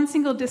think, in one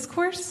single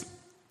discourse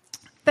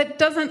that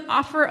doesn't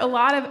offer a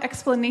lot of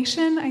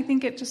explanation. I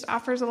think it just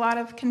offers a lot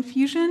of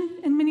confusion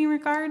in many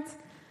regards.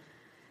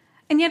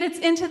 And yet it's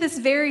into this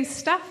very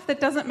stuff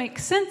that doesn't make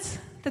sense,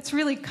 that's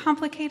really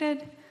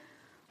complicated,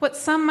 what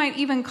some might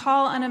even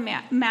call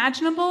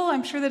unimaginable.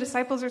 I'm sure the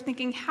disciples are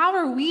thinking, how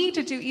are we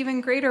to do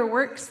even greater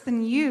works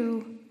than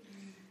you?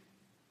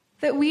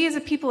 That we as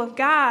a people of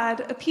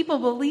God, a people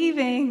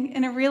believing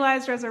in a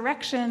realized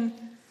resurrection,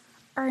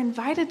 are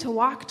invited to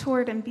walk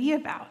toward and be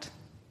about.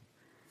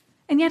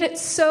 And yet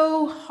it's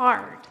so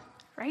hard,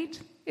 right?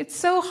 It's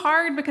so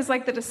hard because,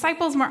 like the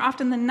disciples, more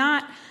often than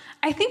not,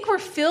 I think we're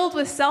filled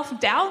with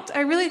self-doubt.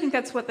 I really think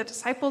that's what the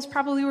disciples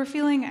probably were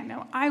feeling. I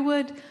know I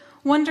would,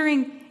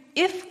 wondering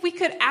if we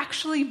could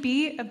actually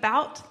be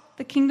about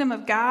the kingdom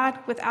of God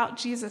without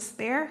Jesus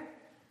there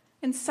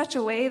in such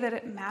a way that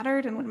it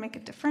mattered and would make a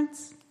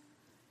difference.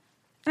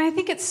 And I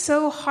think it's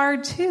so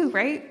hard too,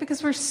 right?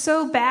 Because we're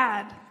so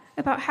bad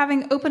about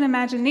having open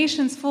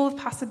imaginations full of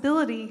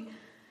possibility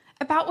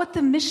about what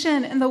the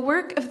mission and the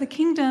work of the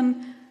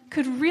kingdom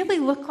could really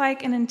look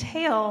like and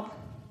entail.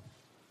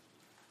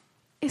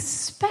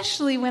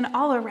 Especially when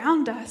all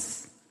around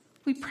us,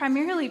 we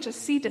primarily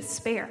just see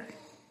despair.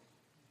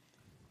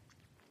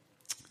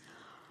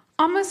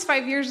 Almost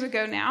 5 years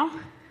ago now,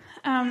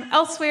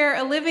 elsewhere,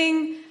 a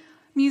living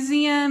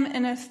museum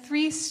in a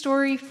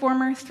 3-story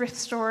former thrift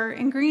store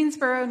in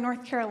Greensboro,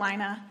 North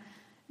Carolina,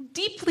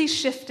 deeply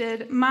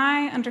shifted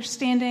my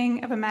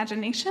understanding of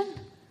imagination,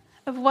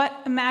 of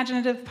what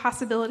imaginative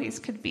possibilities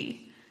could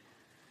be,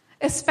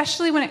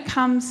 especially when it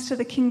comes to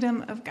the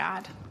kingdom of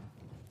God.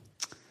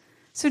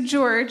 So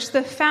George,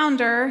 the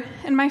founder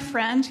and my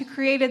friend who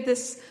created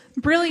this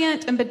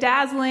brilliant and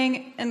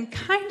bedazzling and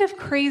kind of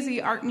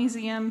crazy art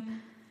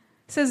museum,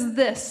 says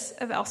this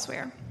of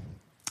Elsewhere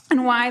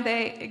and why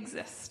they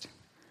exist.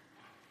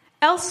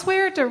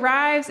 Elsewhere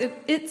derives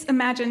its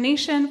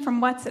imagination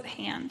from what's at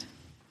hand.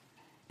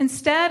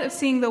 Instead of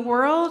seeing the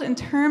world in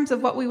terms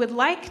of what we would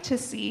like to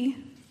see,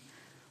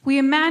 we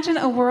imagine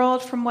a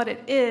world from what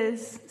it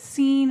is,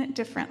 seen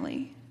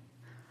differently.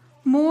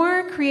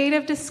 More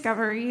creative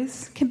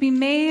discoveries can be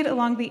made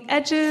along the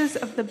edges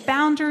of the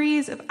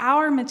boundaries of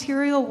our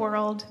material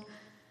world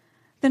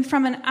than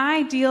from an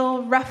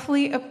ideal,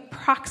 roughly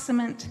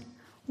approximate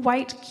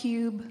white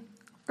cube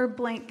or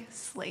blank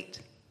slate.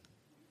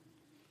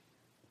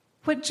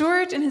 What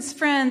George and his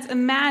friends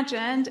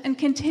imagined and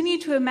continue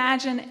to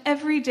imagine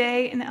every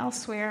day and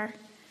elsewhere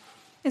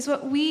is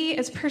what we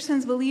as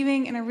persons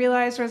believing in a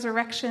realized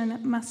resurrection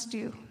must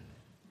do.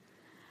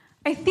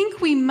 I think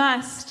we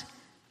must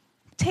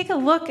take a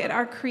look at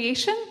our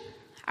creation,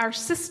 our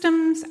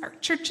systems, our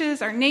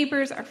churches, our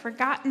neighbors, our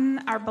forgotten,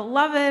 our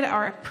beloved,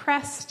 our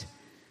oppressed,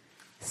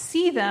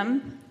 see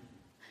them,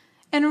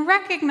 and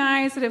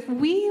recognize that if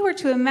we were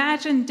to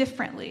imagine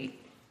differently,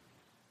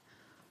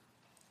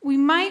 we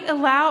might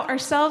allow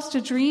ourselves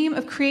to dream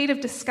of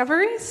creative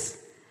discoveries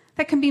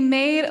that can be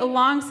made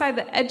alongside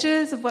the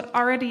edges of what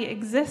already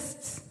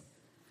exists,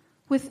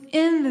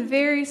 within the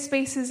very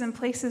spaces and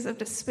places of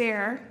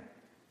despair.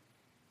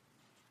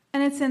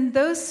 And it's in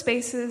those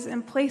spaces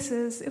and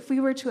places, if we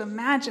were to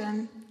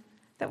imagine,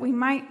 that we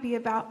might be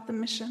about the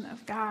mission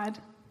of God.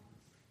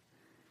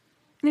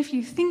 And if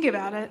you think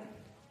about it,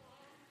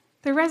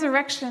 the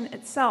resurrection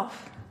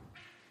itself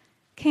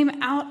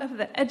came out of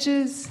the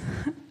edges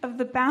of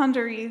the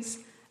boundaries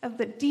of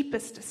the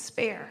deepest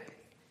despair,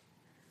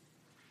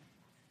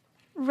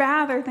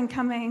 rather than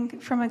coming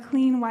from a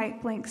clean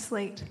white blank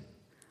slate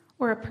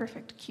or a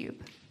perfect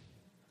cube.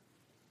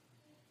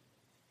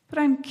 But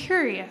I'm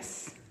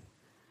curious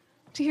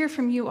to hear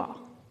from you all.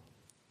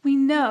 We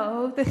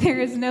know that there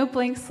is no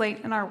blank slate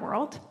in our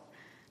world.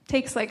 It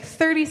takes like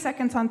 30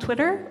 seconds on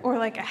Twitter or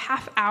like a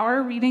half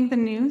hour reading the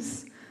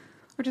news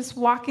or just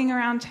walking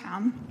around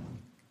town.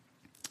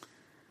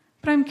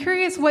 But I'm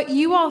curious what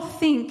you all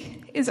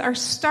think is our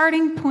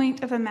starting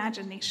point of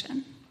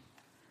imagination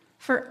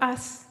for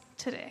us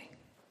today.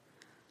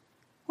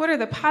 What are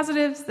the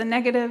positives, the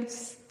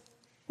negatives?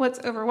 What's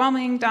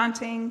overwhelming,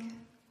 daunting?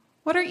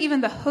 What are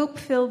even the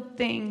hope-filled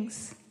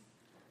things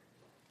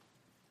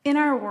in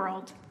our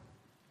world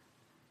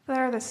that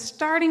are the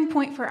starting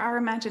point for our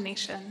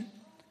imagination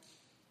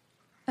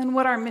and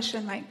what our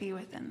mission might be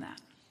within that?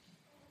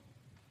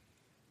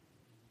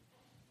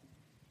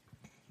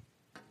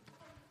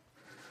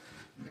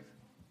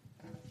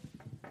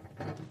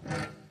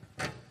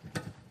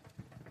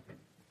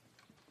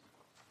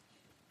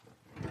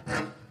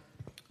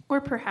 Or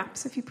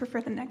perhaps, if you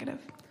prefer the negative,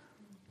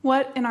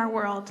 what in our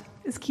world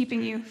is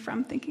keeping you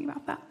from thinking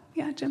about that?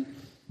 Yeah, Jim.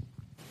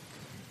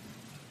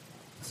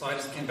 So I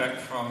just came back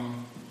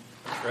from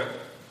a trip.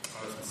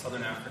 I was in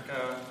Southern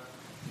Africa,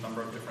 a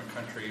number of different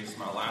countries.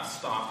 My last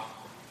stop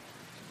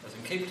was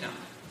in Cape Town.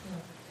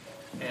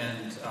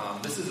 And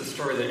this is a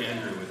story that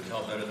Andrew would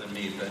tell better than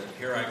me, but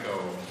here I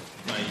go,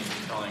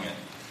 naively telling it.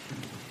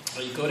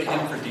 So you go to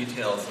him for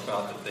details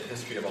about the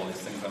history of all these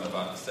things I'm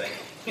about to say.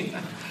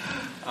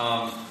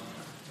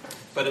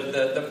 But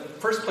the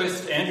first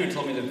place Andrew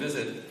told me to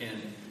visit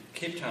in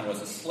Cape Town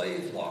was a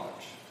slave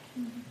lodge.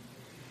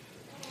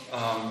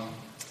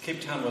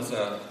 Cape Town was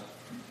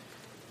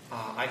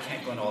I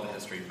can't go into all the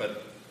history,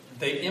 but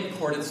they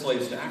imported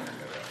slaves to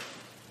Africa.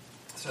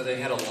 So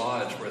they had a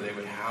lodge where they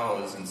would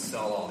house and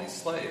sell all these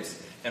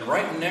slaves. And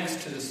right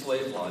next to the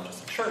slave lodge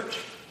is a church.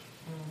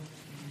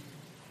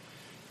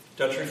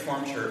 Dutch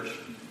Reformed Church.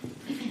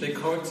 They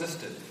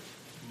coexisted.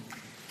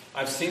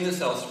 I've seen this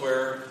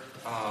elsewhere.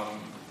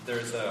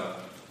 There's a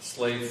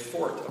slave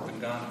fort up in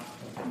Ghana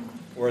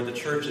where the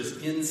church is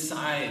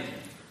inside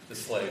the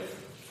slave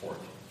fort.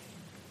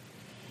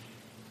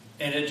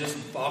 And it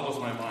just boggles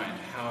my mind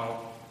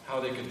how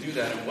they could do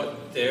that and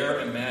what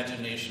their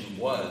imagination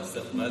was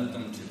that led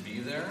them to be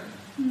there.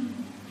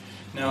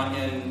 Now,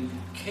 in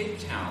Cape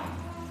Town,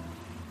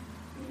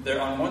 there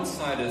on one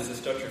side is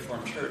this Dutch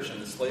Reformed Church and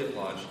the slave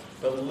lodge,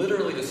 but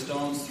literally a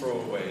stone's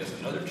throw away is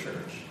another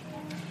church,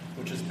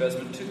 which is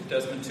Desmond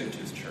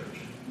Tutu's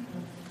church.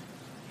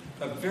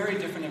 A very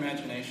different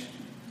imagination,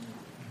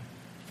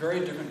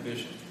 very different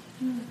vision.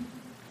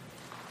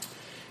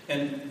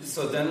 And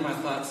so then my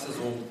thought says,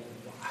 well,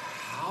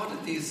 how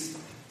did these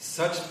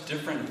such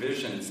different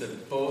visions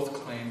that both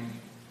claim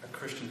a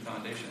Christian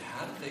foundation,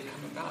 how did they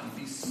come about and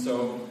be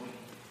so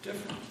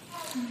different?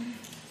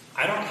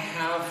 I don't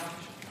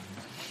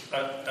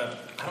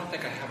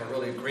think I have a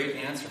really great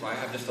answer, but I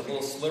have just a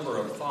little sliver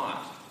of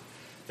thought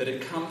that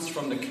it comes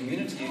from the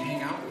community you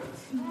hang out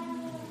with.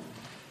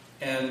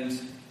 And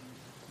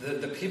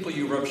the people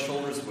you rub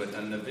shoulders with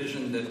and the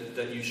vision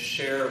that you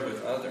share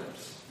with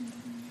others.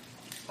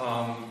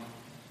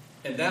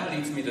 And that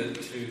leads me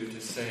to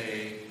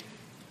say,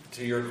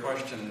 to your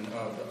question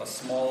of a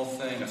small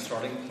thing, a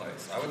starting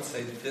place, I would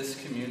say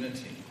this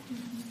community,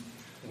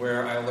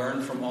 where I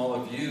learn from all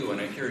of you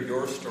and I hear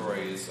your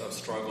stories of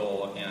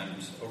struggle and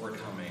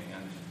overcoming,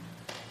 and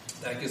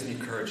that gives me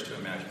courage to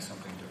imagine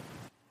something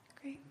different.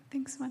 Great.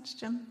 Thanks so much,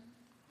 Jim.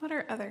 What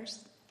are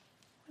others?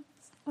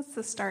 What's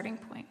the starting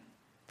point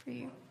for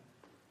you?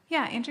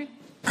 Yeah, Andrew?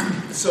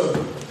 So,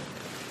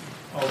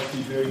 I'll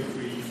be very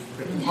brief.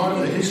 But part of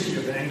the history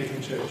of the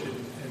Anglican Church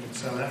in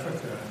South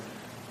Africa,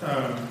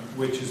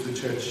 which is the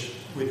church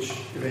which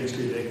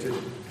eventually elected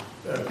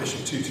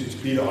Bishop Tutu to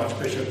be the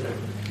Archbishop, and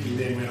he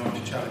then went on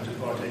to challenge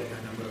apartheid in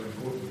a number of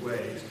important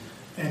ways,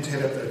 and to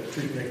head up the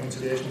Truth and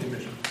Reconciliation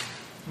Commission.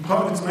 And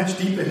part of its much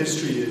deeper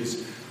history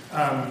is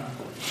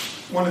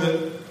one of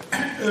the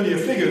earlier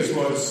figures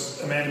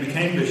was a man who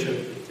became bishop,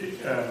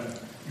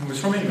 who was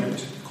from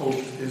England,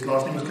 his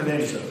last name was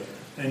Kalenso.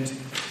 And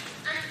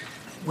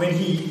when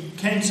he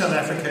came to South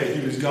Africa,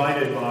 he was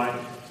guided by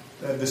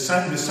the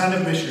son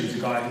of missionaries, a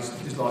guy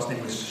his last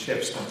name was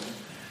Shepstone.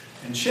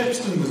 And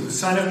Shepstone was the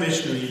son of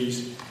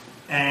missionaries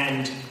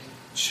and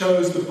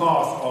chose the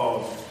path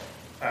of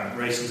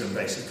racism,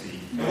 basically.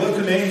 Although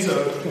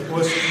Colenso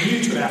was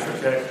new to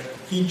Africa,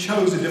 he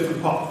chose a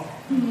different path.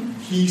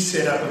 He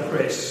set up a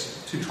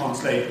press to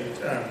translate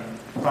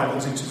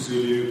Bibles into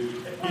Zulu.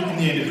 In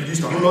the end, it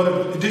produced a whole lot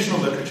of additional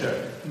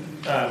literature.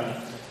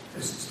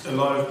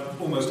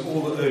 Almost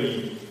all the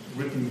early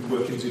written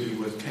work in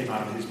Zulu came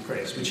out of his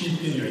press, which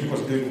he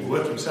wasn't doing all the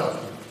work himself.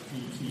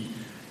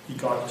 He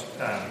got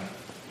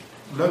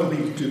Lowell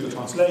to do the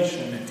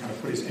translation and kind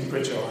of put his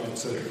imprimatur on it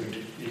so that it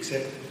would be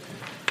accepted.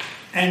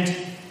 And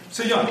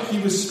so, he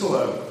was still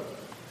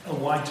a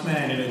white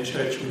man in a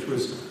church which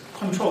was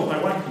controlled by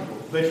white people.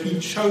 But he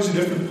chose a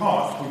different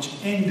path, which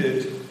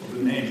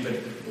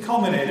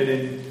culminated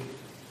in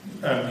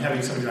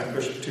having somebody like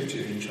Bishop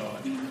Tutu in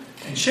charge.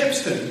 And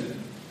Shepstone,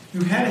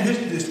 who had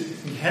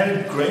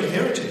a great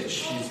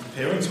heritage, his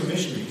parents were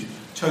missionaries,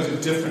 chose a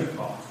different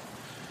path.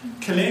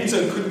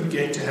 Colenso couldn't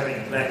get to having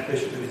a black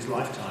bishop in his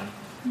lifetime,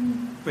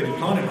 but he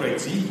planted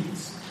great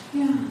seeds.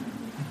 Yeah.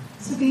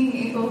 So being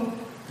able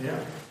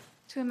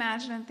to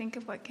imagine and think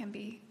of what can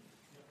be.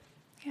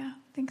 Yeah,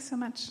 thanks so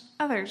much.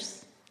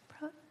 Others,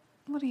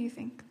 what do you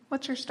think?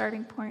 What's your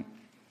starting point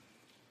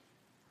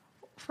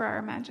for our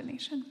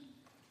imagination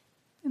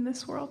in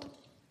this world?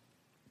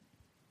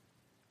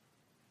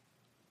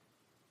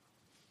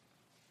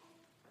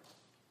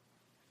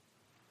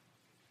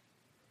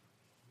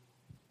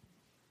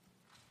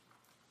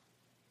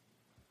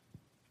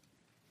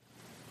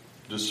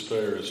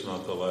 Despair is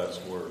not the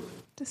last word.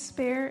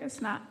 Despair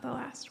is not the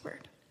last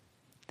word.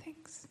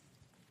 Thanks.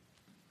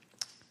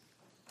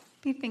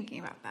 Be thinking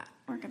about that.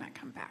 We're going to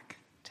come back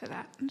to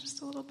that in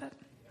just a little bit.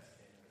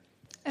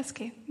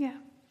 SK, yeah.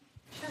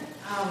 Sure.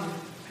 I've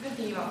been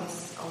thinking about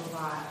this a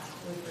lot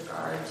with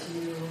regard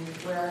to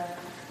where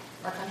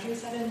our country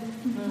is headed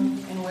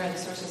and where the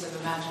sources of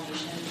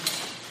imagination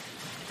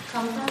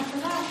come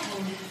from that.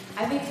 And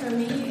I think for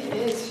me, it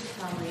is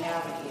from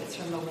reality. It's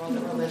from the world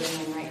that we're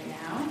living in right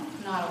now,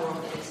 not a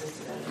world that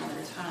existed at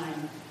another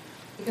time.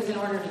 Because in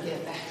order to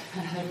get back to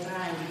another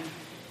time,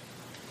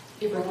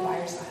 it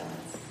requires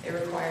violence. It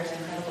requires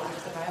incredible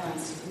acts of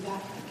violence to do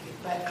that, frankly.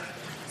 But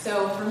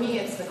so for me,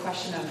 it's the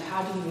question of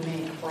how do you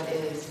make what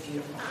is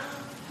beautiful?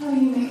 How do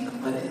you make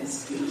what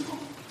is beautiful?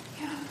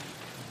 Yeah.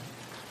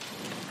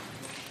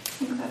 I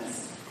think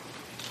that's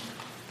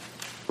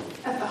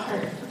at the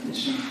heart of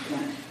mission.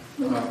 Yeah.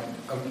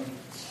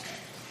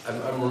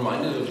 I'm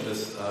reminded of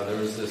this. There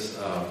was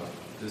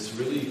this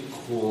really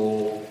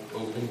cool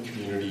open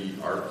community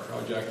art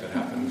project that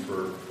happened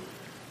for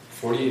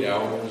 48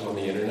 hours on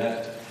the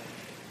internet.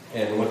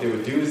 And what they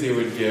would do is they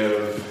would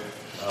give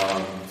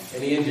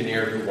any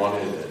engineer who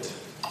wanted it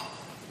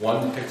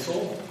 1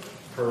 pixel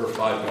per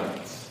 5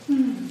 minutes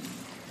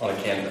on a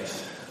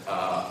canvas.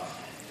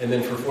 And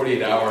then for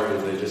 48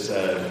 hours, they just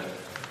said,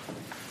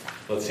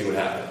 let's see what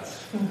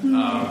happens.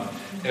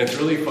 And it's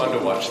really fun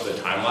to watch the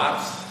time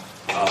lapse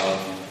of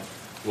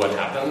what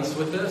happens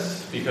with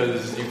this,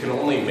 because you can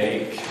only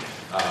make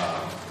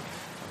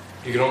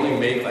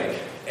like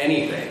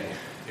anything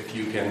if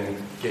you can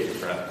get your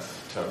friends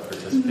to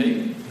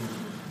participate.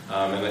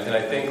 And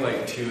I think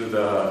like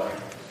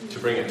to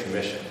bring it to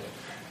mission,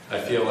 I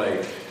feel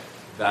like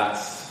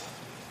that's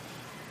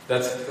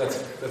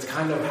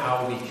kind of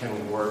how we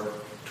can work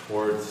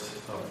towards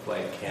a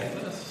blank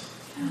canvas.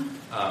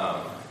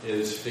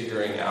 Is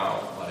figuring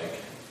out like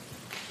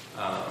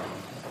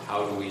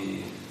how do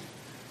we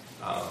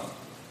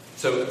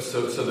so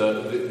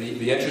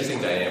the interesting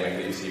dynamic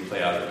that you see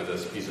play out over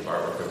this piece of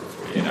artwork over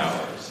 48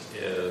 hours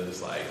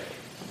is like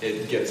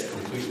it gets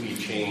completely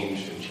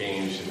changed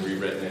and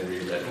rewritten.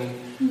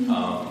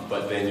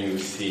 But then you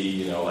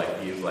see,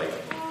 like these like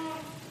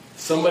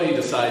somebody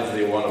decides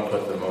they want to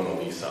put the Mona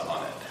Lisa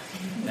on it,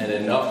 and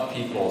enough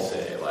people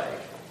say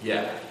like,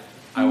 yeah,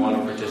 I want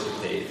to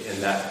participate in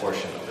that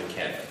portion of the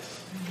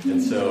canvas.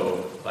 And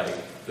so like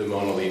the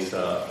Mona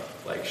Lisa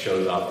like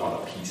shows up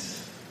on a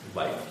piece,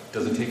 like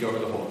doesn't take over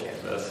the whole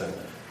canvas, and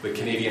the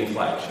Canadian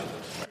flag shows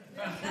up.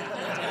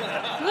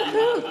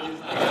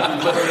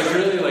 But it's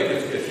really like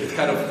it's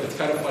kind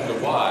of fun to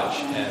watch,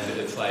 and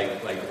it's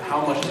like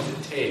how much does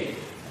it take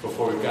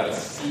before we've got a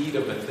seed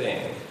of a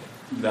thing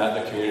that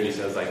the community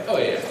says like, oh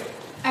yeah,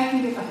 I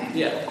can get behind.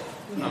 Yeah,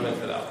 I'm in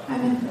for that.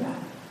 I'm in for that.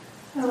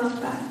 I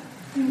love that.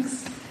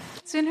 Thanks.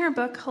 So in her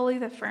book, Holy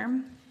the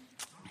Firm,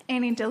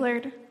 Annie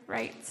Dillard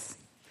writes,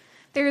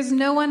 "There is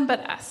no one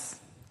but us.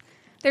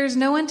 There is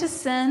no one to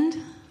send,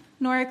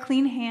 nor a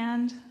clean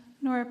hand,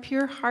 nor a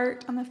pure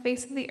heart on the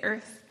face of the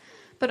earth,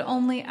 but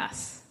only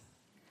us.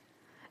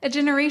 A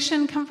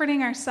generation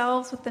comforting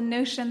ourselves with the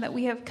notion that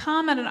we have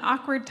come at an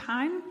awkward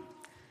time,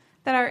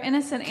 that our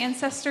innocent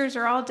ancestors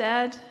are all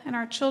dead, and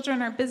our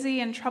children are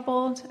busy and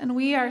troubled, and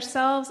we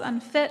ourselves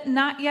unfit,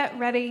 not yet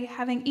ready,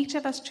 having each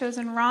of us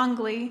chosen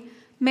wrongly,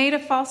 made a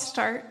false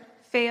start,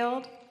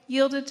 failed,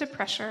 yielded to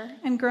pressure,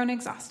 and grown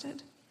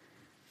exhausted.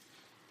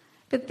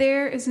 But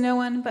there is no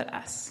one but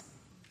us.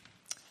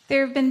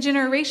 There have been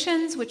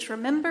generations which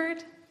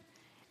remembered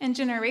and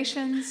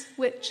generations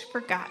which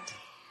forgot,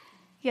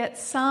 yet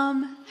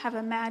some have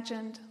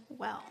imagined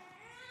well.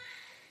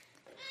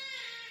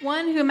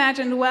 One who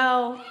imagined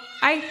well,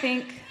 I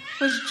think,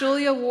 was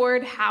Julia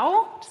Ward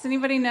Howe. Does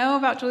anybody know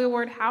about Julia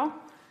Ward Howe?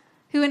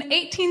 Who in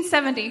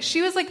 1870,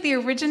 she was like the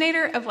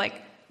originator of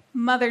like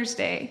Mother's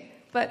Day,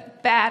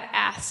 but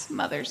badass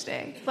Mother's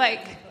Day,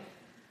 like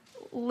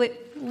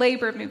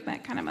labor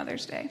movement kind of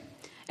Mother's Day.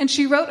 And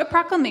she wrote a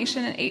proclamation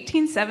in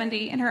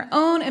 1870 in her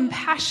own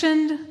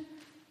impassioned,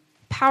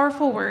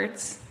 powerful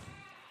words,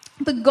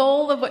 the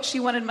goal of what she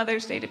wanted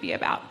Mother's Day to be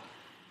about.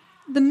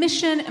 The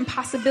mission and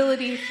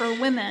possibility for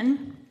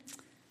women,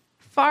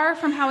 far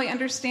from how we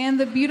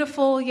understand the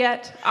beautiful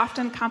yet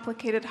often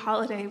complicated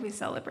holiday we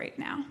celebrate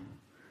now.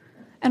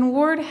 And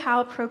Ward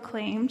Howe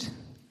proclaimed,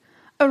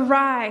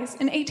 "Arise,"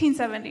 in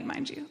 1870,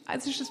 mind you.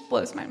 This just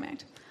blows my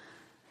mind.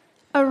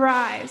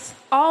 "Arise,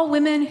 all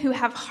women who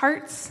have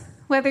hearts,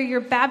 whether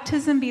your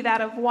baptism be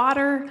that of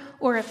water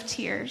or of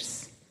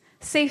tears.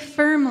 Say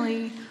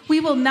firmly, we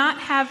will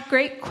not have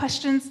great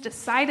questions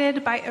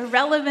decided by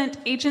irrelevant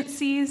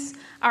agencies.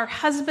 Our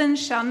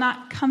husbands shall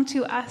not come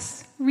to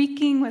us,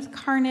 reeking with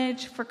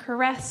carnage for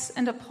caress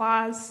and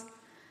applause.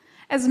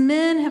 As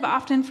men have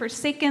often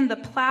forsaken the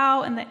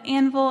plow and the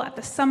anvil at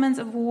the summons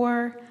of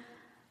war,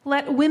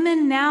 let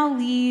women now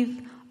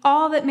leave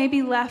all that may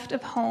be left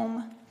of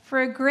home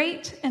for a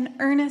great and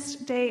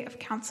earnest day of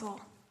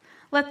council.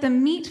 Let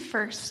them meet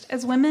first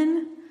as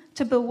women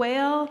to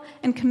bewail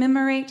and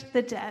commemorate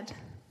the dead.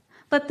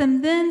 Let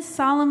them then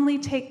solemnly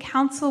take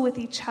counsel with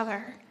each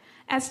other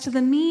as to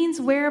the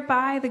means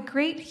whereby the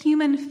great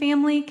human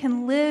family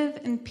can live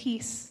in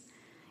peace,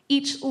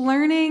 each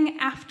learning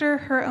after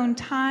her own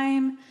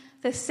time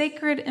the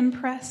sacred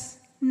impress,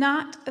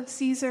 not of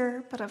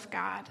Caesar, but of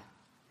God.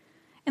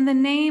 In the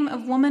name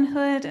of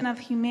womanhood and of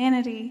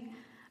humanity,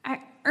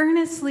 I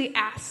earnestly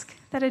ask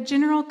that a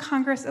general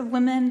Congress of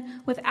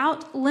women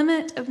without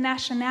limit of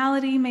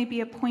nationality may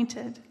be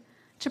appointed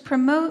to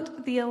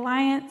promote the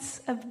alliance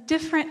of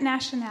different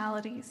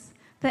nationalities,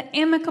 the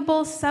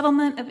amicable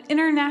settlement of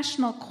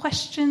international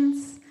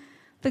questions,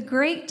 the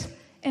great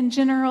and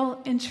general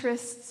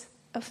interests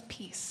of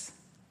peace."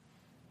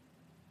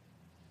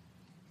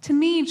 To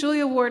me,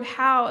 Julia Ward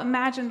Howe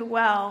imagined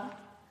well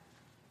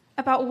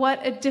about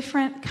what a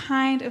different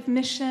kind of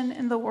mission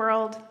in the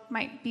world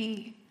might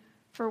be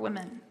for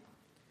women.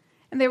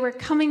 And they were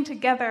coming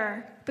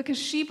together because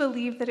she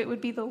believed that it would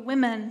be the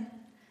women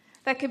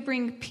that could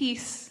bring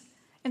peace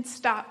and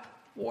stop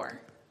war.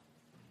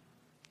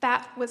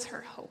 That was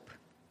her hope.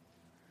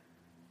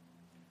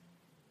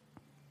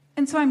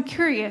 And so I'm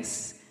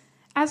curious,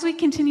 as we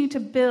continue to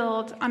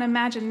build on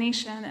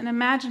imagination and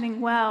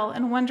imagining well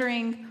and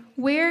wondering,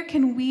 where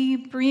can we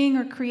bring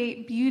or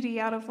create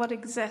beauty out of what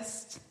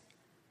exists?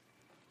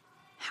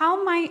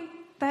 How might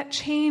that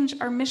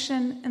change our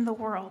mission in the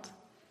world?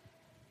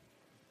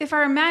 If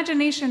our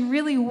imagination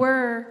really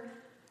were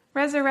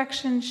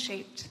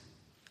resurrection-shaped,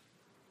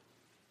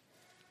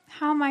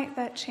 how might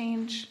that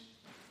change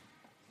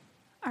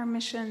our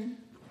mission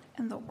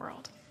in the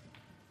world?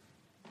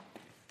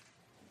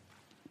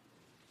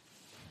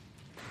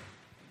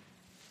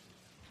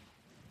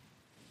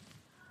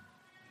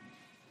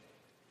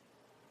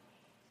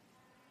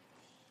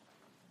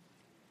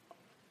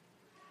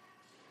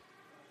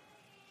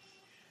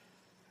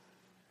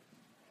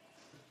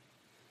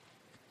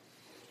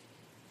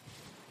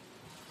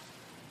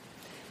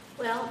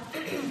 Well,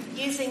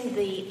 using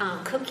the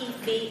cookie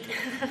feet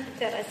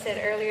that I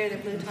said earlier, the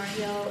Blue Tar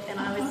Heel, and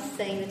I was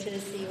saying the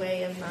Tennessee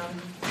way of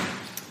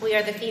we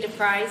are the feet of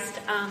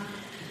Christ.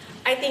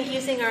 I think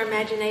using our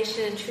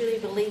imagination and truly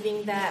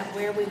believing that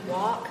where we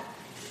walk,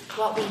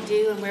 what we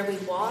do and where we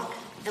walk,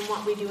 and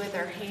what we do with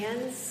our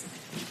hands,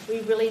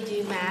 we really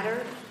do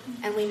matter,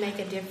 and we make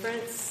a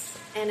difference.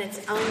 And it's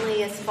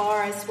only as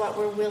far as what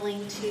we're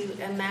willing to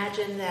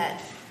imagine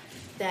that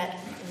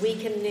we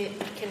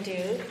can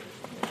do.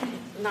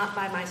 Not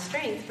by my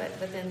strength, but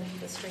within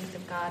the strength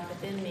of God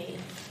within me,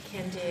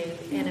 can do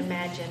and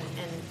imagine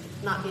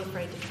and not be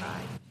afraid to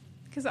try.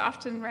 Because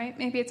often, right,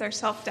 maybe it's our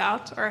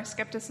self-doubt or our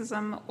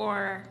skepticism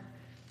or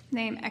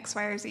name X,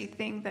 Y, or Z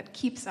thing that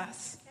keeps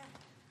us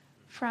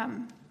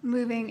from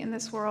moving in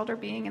this world or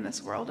being in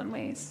this world in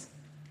ways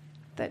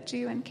that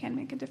do and can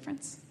make a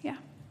difference. Yeah.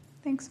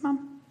 Thanks,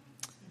 Mom.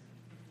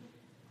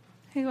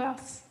 Who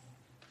else?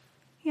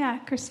 Yeah,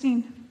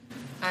 Christine.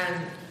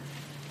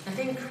 I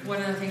think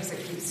one of the things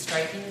that keeps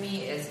striking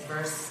me is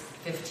verse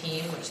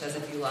 15, which says,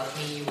 "If you love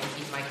me, you will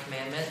keep my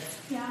commandments."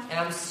 Yeah. And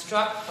I'm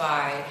struck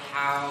by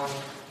how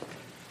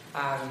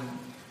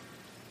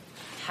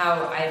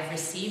I've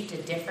received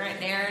a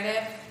different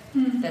narrative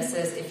that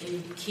says, "If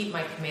you keep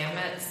my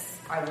commandments,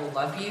 I will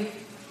love you."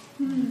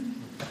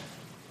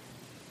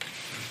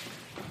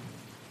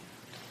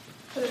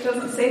 But it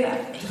doesn't say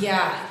that.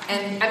 Yeah,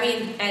 and I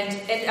mean,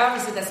 and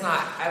obviously that's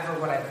not ever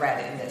what I've read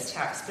in this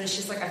text, but it's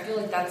just like I feel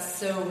like that's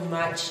so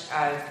much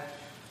of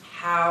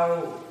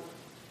how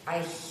I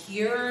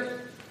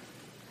hear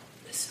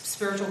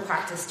spiritual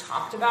practice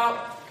talked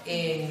about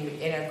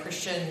in a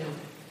Christian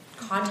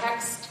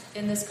context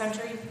in this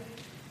country.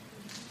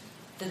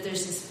 That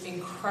there's this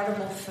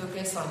incredible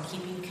focus on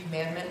keeping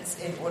commandments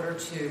in order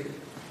to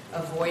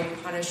avoid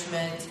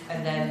punishment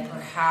and then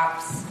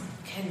perhaps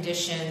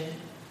condition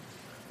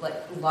like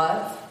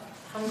love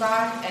from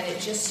God. And it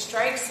just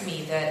strikes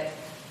me that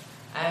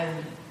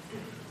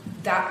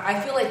that I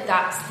feel like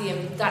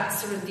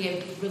that's sort of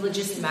the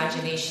religious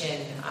imagination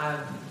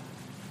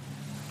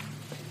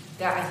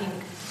that I think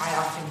I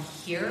often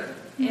hear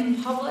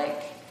in public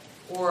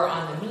or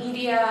on the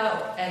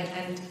media,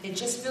 and it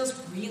just feels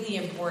really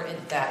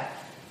important that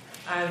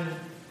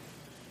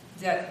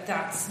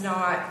that's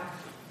not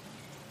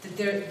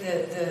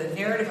the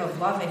narrative of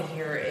love in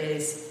here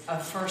is a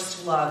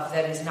first love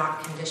that is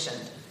not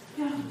conditioned,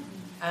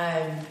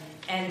 and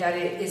that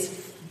it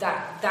is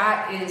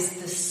that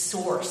is the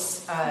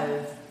source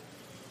of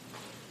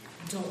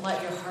don't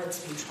let your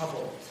hearts be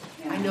troubled.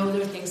 I know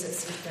there are things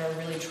that are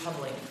really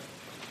troubling,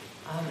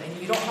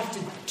 and you don't have to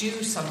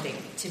do something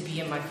to be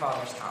in my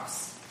Father's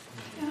house,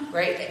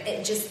 right?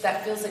 It just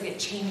that feels like it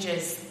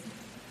changes.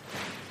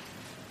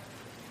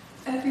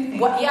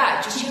 Everything.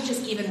 It just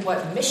changes even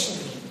what mission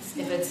means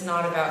if it's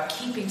not about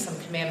keeping some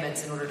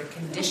commandments in order to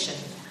condition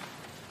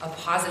a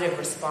positive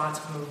response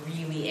from a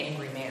really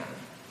angry man.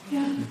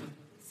 Yeah.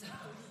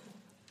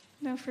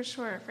 No, for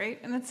sure, right?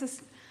 And it's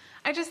just,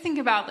 I just think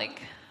about like,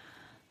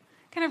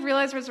 kind of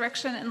realize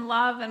resurrection and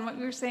love and what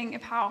we were saying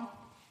of how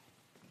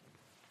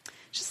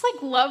just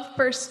like love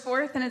bursts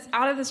forth and it's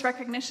out of this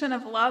recognition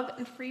of love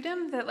and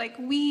freedom that like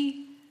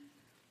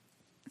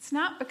it's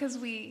not because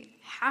we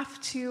have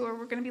to or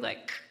we're going to be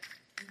like,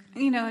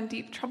 in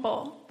deep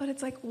trouble, but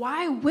it's like,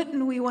 why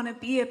wouldn't we want to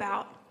be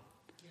about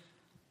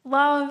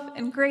love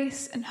and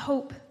grace and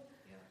hope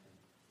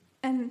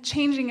and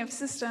changing of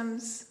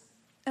systems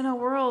in a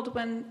world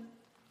when,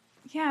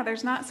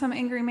 there's not some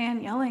angry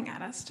man yelling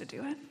at us to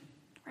do it,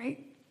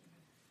 right?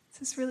 It's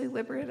this really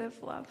liberative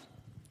love.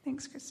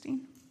 Thanks,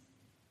 Christine.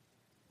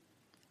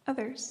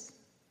 Others?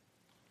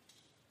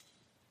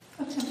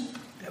 I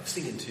was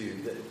thinking, too,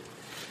 that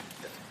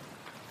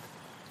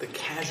the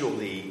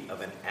casualty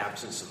of an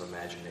absence of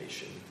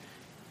imagination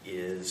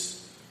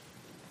is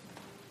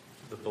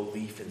the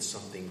belief in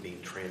something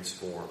being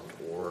transformed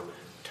or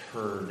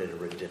turned in a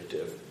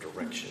redemptive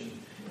direction.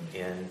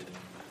 And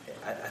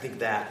I think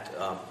that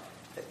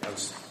I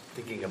was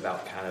thinking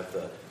about kind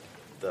of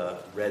the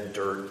red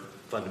dirt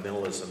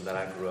fundamentalism that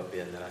I grew up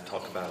in that I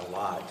talk about a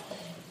lot.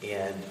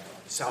 And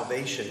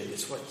salvation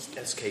is what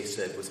SK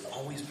said was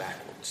always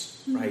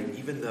backwards, right?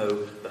 Even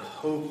though the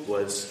hope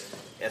was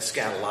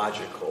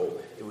eschatological,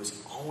 it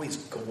was always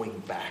going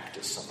back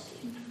to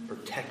something,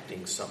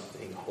 protecting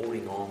something,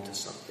 holding on to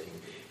something.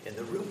 And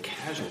the real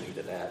casualty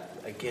to that,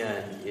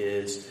 again,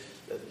 is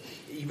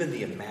even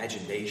the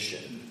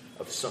imagination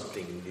of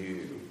something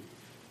new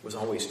was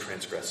always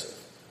transgressive.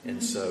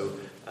 And so,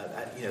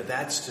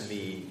 that's to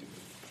me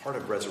part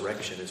of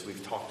resurrection, as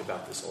we've talked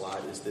about this a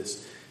lot, is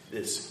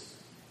this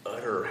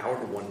utter,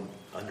 however one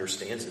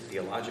understands it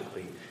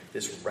theologically,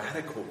 this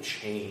radical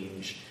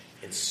change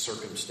in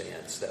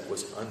circumstance that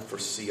was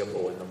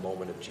unforeseeable in the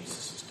moment of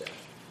Jesus'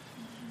 death.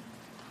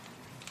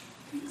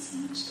 Thanks so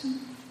much, Tim.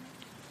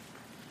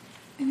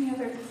 Any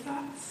other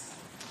thoughts?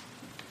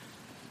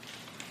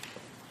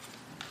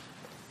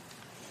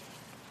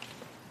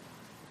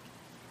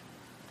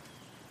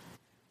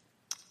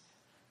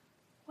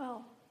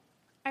 Well,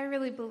 I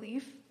really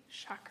believe,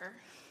 shocker,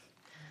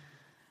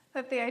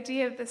 that the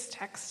idea of this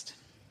text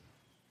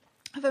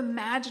of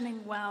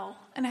imagining well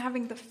and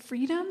having the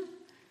freedom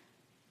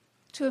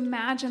to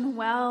imagine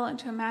well and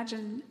to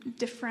imagine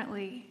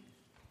differently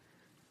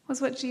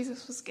was what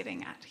Jesus was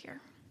getting at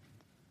here.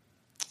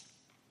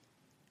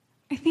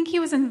 I think he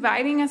was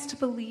inviting us to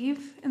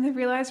believe in the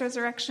realized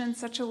resurrection in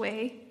such a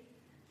way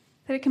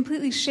that it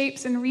completely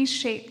shapes and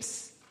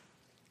reshapes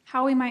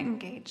how we might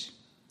engage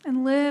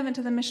and live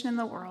into the mission in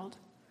the world,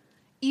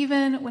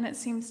 even when it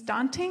seems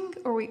daunting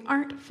or we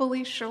aren't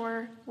fully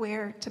sure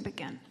where to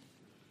begin.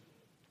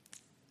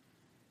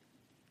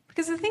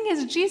 Because the thing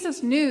is,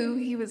 Jesus knew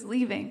he was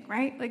leaving,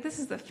 right? Like, this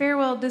is the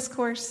farewell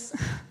discourse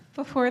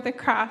before the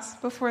cross,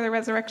 before the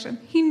resurrection.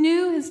 He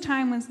knew his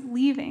time was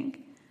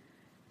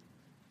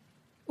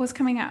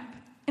coming up.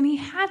 And he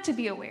had to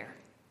be aware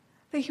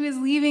that he was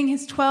leaving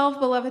his 12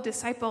 beloved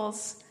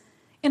disciples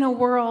in a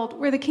world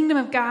where the kingdom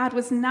of God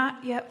was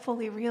not yet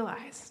fully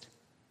realized.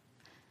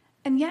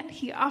 And yet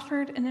he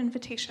offered an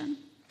invitation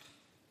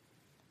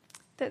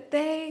that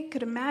they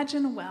could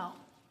imagine well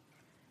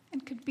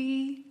and could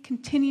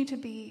continue to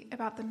be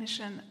about the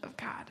mission of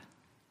God.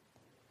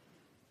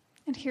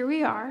 And here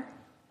we are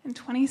in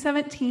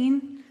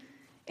 2017,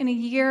 in a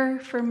year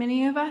for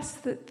many of us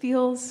that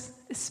feels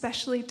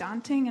especially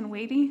daunting and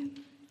weighty,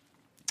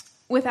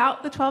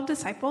 without the 12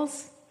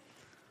 disciples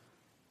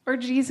or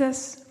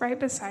Jesus right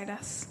beside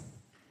us,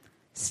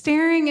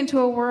 staring into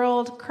a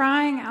world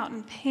crying out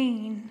in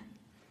pain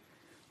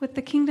with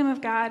the kingdom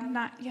of God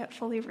not yet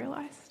fully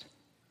realized.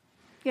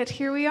 Yet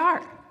here we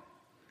are,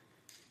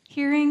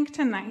 hearing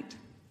tonight,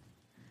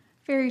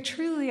 very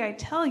truly I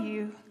tell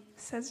you,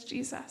 says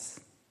Jesus.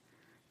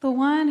 The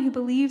one who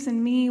believes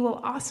in me will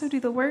also do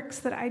the works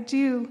that I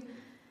do,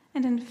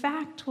 and in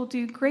fact will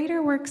do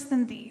greater works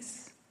than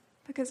these,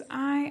 because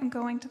I am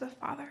going to the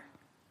Father.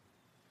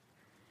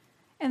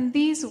 And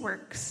these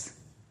works,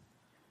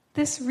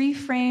 this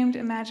reframed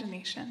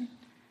imagination,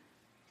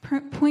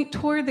 point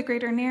toward the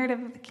greater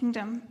narrative of the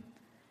kingdom,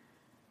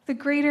 the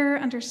greater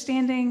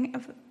understanding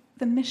of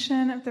the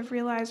mission of the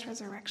realized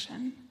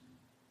resurrection.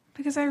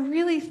 Because I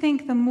really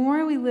think the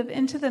more we live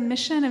into the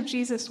mission of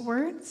Jesus'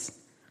 words,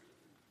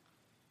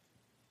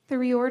 the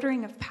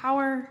reordering of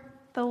power,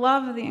 the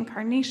love of the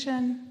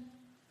incarnation,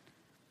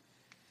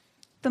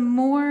 the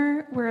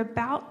more we're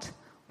about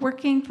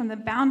working from the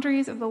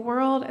boundaries of the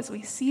world as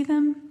we see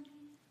them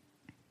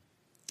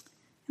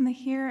in the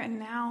here and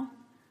now,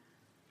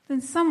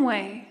 then some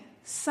way,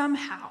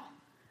 somehow,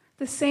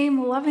 the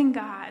same loving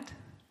God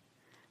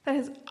that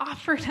has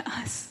offered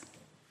us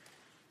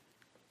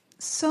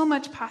so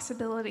much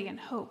possibility and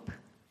hope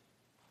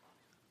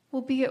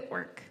will be at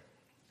work,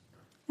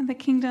 and the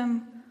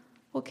kingdom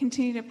will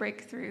continue to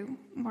break through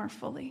more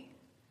fully.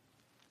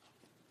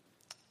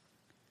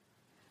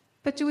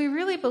 But do we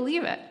really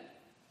believe it?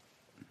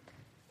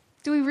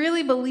 Do we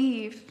really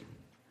believe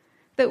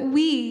that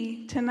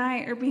we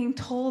tonight are being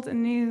told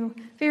anew,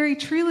 very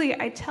truly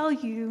I tell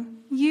you,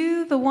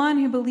 you, the one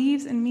who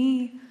believes in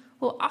me,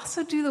 will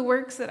also do the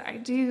works that I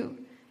do.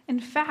 In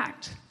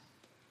fact,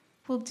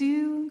 will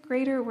do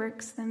greater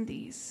works than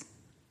these.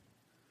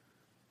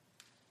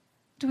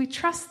 Do we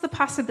trust the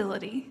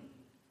possibility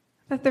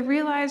that the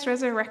realized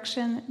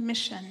resurrection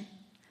mission,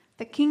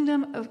 the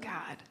kingdom of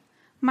God,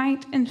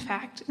 might in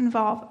fact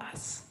involve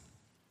us?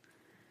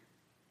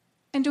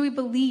 And do we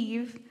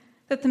believe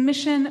that the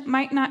mission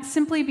might not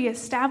simply be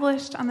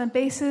established on the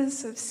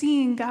basis of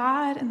seeing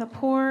God and the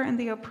poor and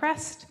the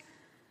oppressed,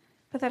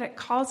 but that it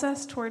calls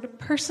us toward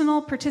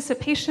personal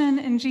participation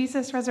in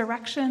Jesus'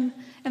 resurrection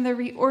and the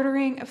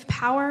reordering of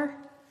power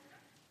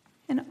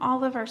in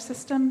all of our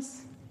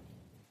systems?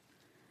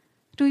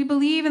 Do we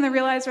believe in the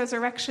realized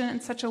resurrection in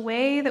such a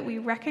way that we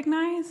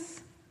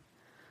recognize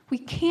we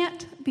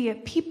can't be a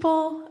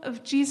people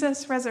of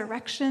Jesus'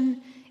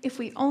 resurrection if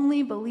we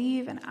only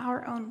believe in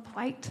our own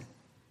plight?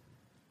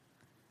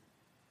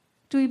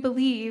 Do we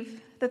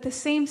believe that the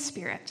same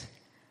Spirit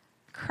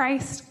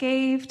Christ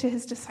gave to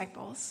his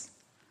disciples,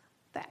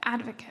 the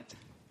advocate,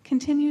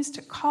 continues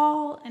to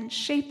call and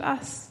shape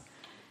us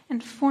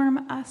and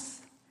form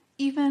us,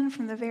 even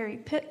from the very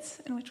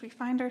pits in which we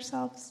find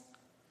ourselves?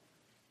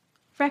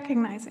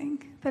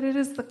 Recognizing that it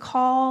is the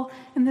call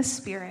in the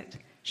Spirit,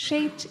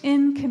 shaped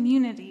in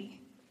community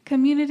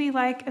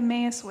like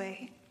Emmaus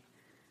Way,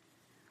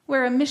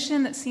 where a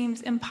mission that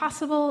seems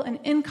impossible and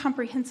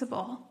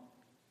incomprehensible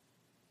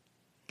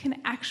can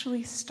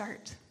actually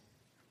start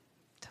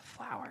to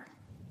flower.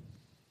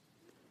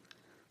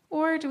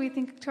 Or do we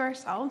think to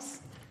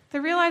ourselves,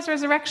 the realized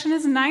resurrection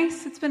is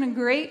nice, it's been a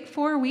great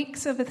 4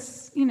 weeks of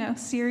this,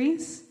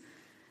 series,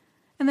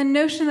 and the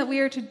notion that we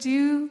are to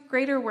do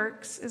greater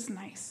works is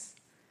nice,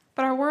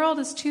 but our world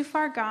is too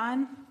far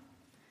gone,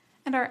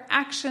 and our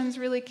actions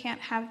really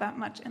can't have that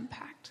much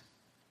impact?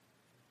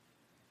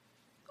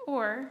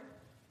 Or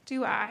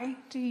do I,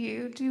 do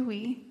you, do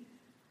we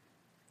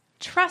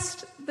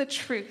trust the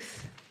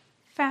truth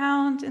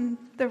found in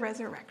the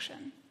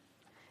resurrection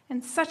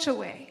in such a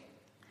way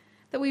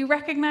that we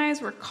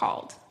recognize we're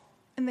called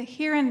in the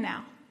here and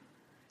now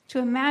to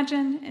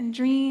imagine and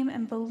dream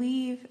and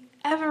believe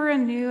ever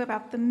anew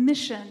about the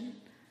mission,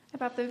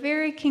 about the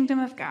very kingdom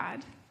of God,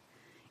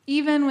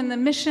 even when the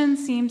mission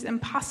seems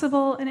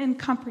impossible and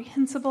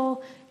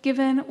incomprehensible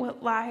given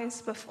what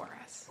lies before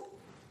us?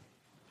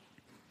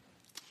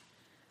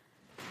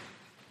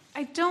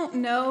 I don't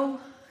know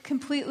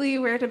completely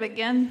where to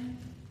begin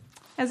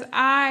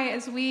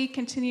as we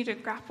continue to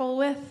grapple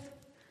with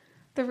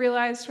the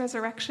realized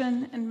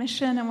resurrection and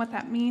mission and what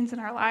that means in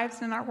our lives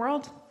and in our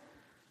world.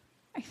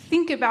 I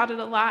think about it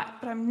a lot,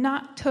 but I'm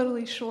not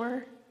totally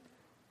sure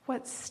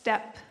what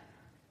step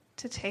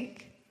to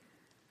take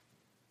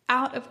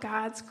out of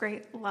God's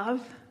great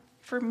love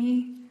for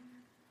me,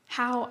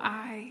 how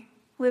I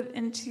live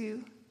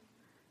into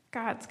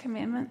God's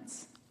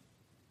commandments.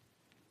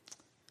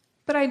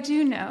 But I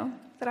do know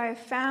that I have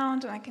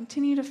found, and I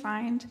continue to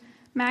find,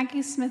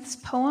 Maggie Smith's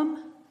poem,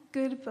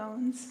 Good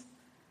Bones,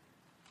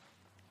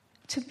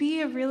 to be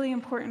a really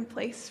important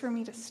place for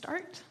me to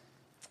start.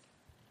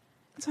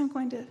 And so I'm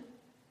going to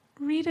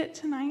read it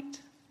tonight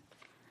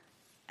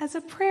as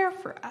a prayer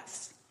for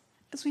us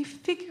as we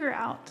figure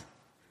out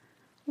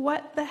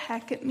what the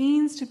heck it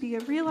means to be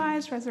a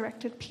realized,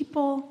 resurrected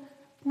people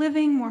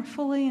living more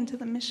fully into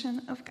the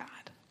mission of God.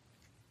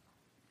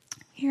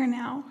 Hear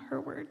now her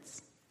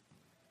words.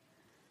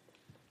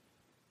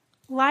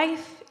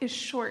 Life is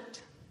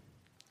short,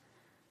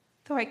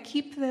 though I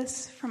keep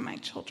this from my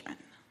children.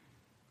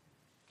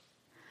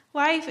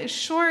 Life is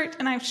short,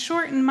 and I've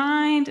shortened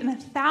mine in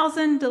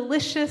 1,000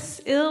 delicious,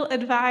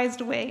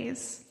 ill-advised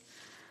ways.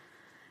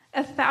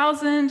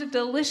 1,000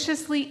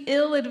 deliciously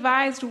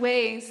ill-advised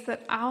ways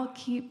that I'll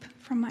keep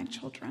from my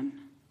children.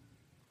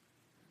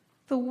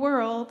 the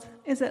world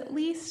is at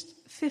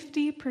least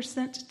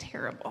 50%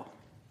 terrible.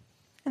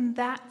 And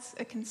that's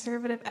a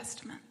conservative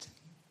estimate.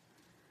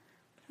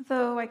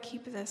 Though I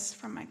keep this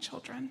from my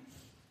children.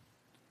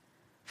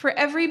 For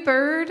every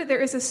bird, there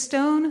is a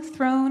stone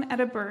thrown at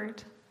a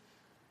bird.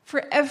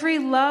 For every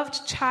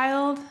loved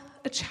child,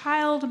 a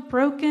child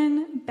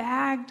broken,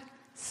 bagged,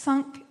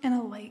 sunk in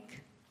a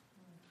lake.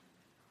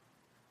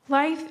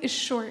 Life is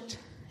short,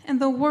 and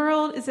the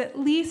world is at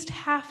least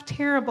half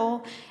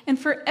terrible, and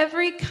for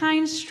every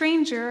kind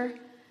stranger,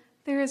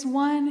 there is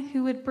one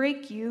who would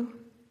break you,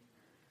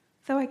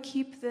 though I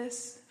keep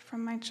this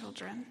from my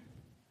children.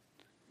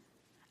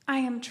 I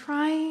am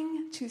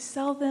trying to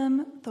sell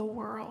them the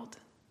world.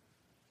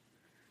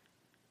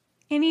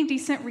 Any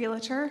decent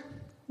realtor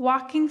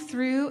walking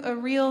through a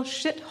real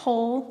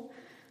shithole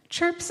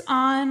chirps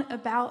on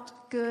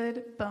about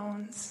good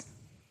bones.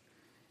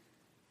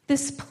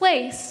 This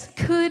place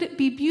could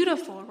be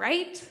beautiful,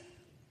 right?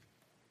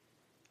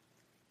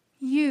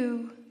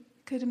 You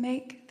could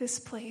make this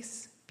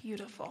place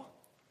beautiful.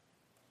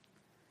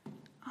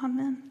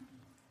 Amen.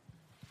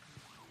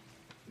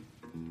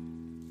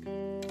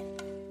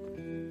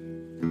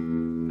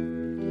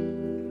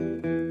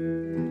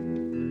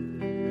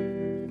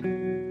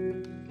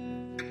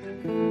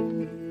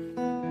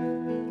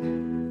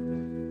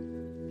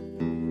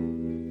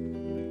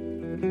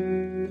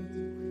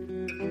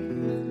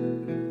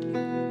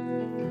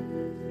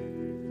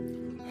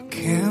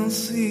 Can't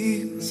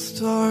see the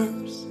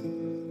stars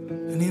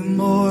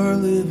anymore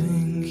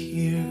living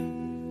here.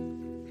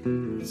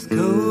 Let's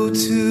go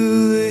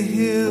to the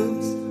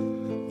hills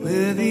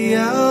where the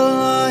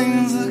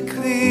outlines are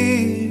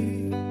clear.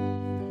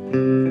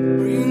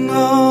 Bring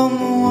on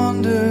the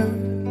wonder,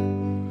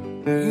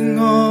 bring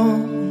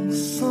on the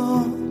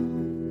song.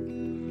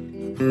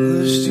 I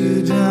pushed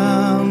you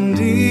down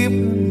deep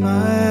in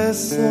my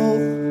soul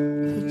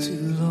for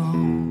too long.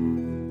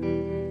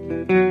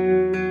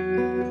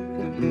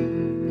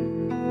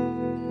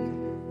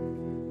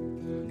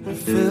 I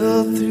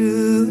fell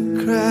through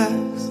the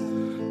cracks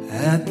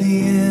at the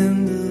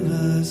end of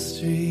a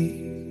street.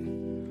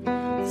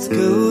 Let's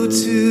go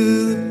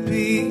to the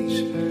beach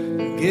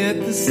and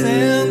get the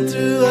sand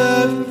through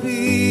our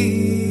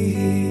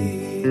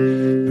feet.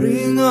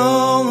 Bring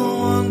on the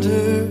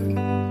wonder,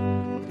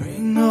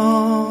 bring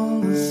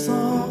on the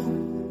song.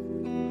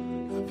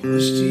 I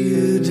pushed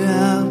you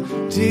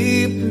down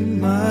deep in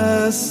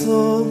my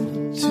soul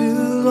for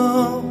too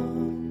long.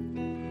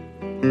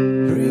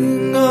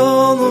 Bring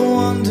on the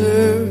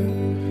wonder,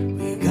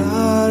 we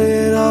got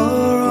it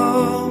all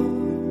wrong.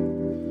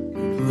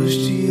 We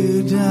pushed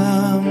you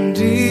down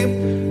deep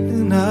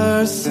in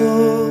our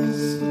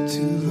souls for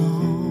too long.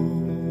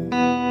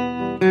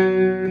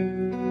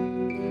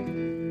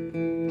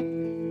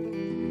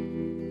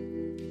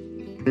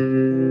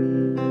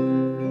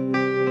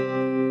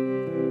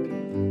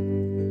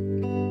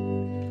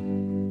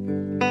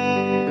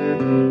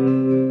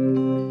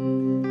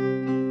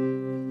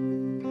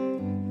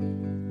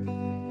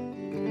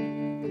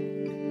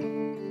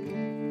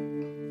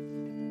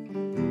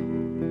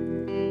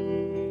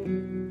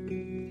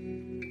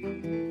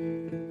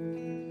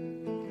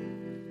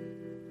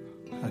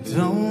 I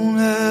don't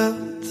have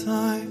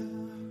time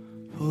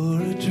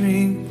for a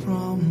drink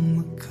from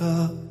the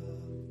cup.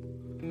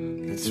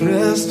 Let's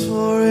rest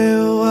for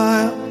a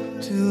while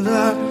till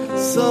our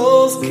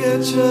souls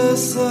catch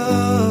us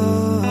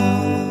up.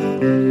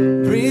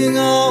 Bring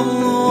on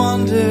the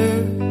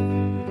wonder,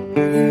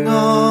 bring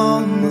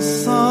on the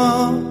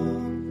song.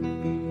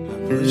 I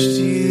pushed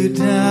you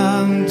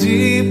down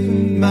deep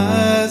in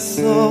my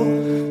soul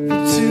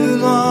for too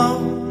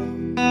long.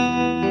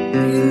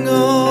 Bring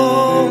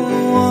on the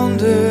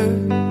wonder,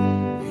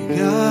 we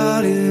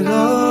got it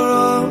all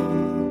wrong.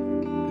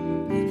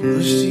 We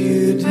pushed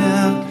you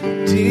down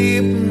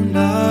deep in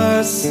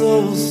our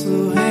souls,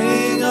 so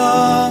hang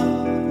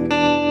on.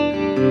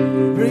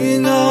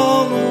 Bring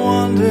on the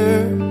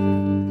wonder,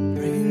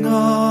 bring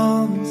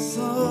on the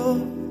soul.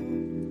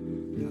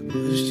 I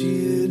pushed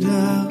you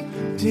down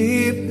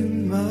deep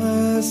in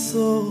my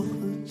soul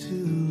for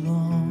too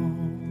long.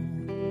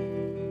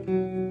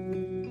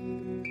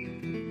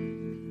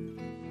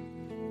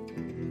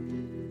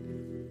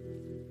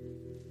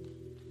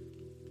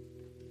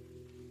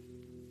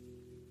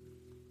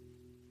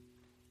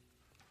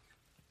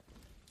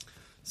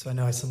 So I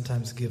know I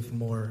sometimes give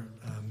more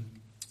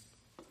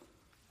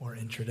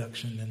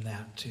introduction than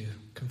that to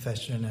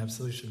confession and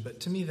absolution, but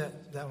to me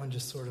that one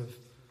just sort of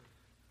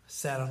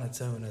sat on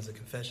its own as a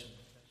confession.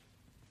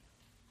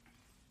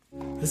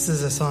 This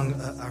is a song,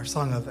 our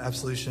song of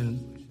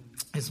absolution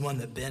is one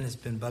that Ben has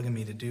been bugging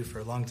me to do for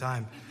a long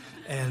time,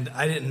 and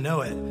I didn't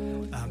know it,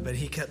 but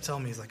he kept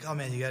telling me, he's like, oh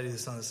man, you gotta do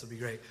this song, this will be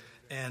great.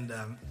 And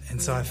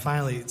so I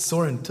finally,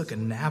 Soren took a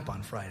nap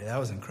on Friday. That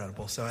was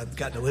incredible. So I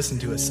got to listen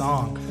to a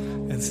song.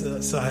 And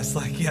so I was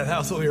like, yeah, that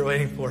was what we were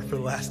waiting for the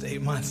last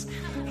 8 months.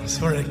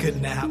 Soren had a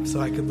good nap so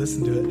I could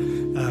listen to it.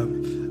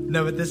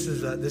 No, but this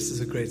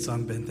is a great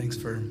song, Ben. Thanks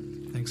for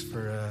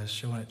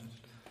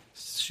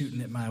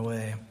shooting it my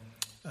way.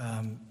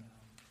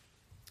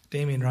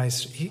 Damien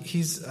Rice.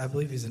 He's I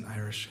believe he's an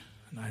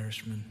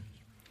Irishman.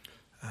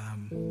 I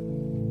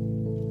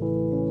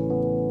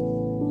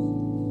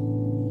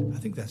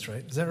think that's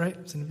right. Is that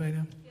right? Does anybody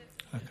know? Yes.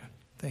 Okay.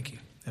 Thank you,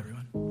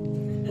 everyone.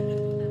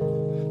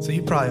 So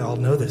you probably all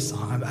know this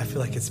song. I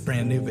feel like it's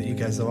brand new, but you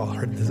guys have all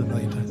heard this a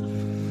million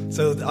times.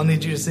 So I'll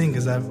need you to sing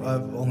because I've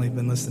only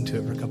been listening to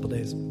it for a couple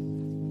days.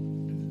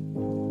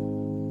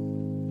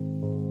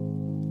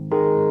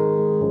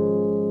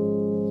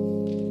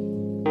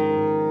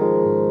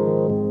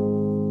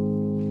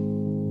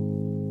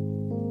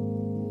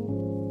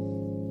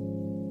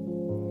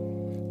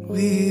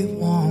 We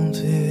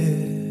wanted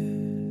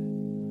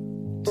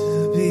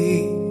to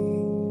be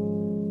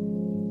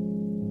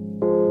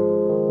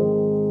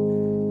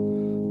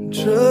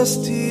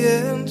trusty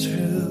and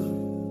true,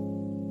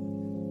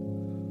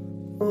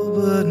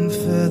 but in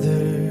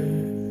feather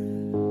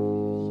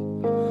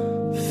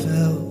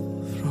fell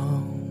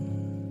from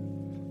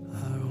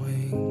our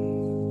wings,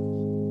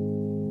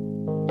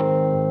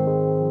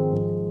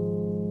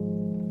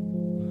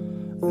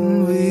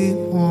 and we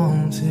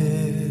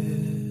wanted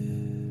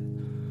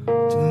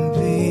to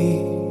be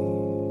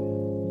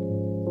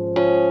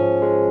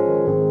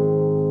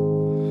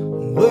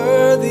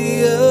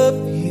worthy of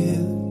you,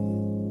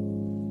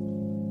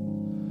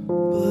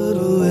 but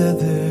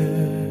weather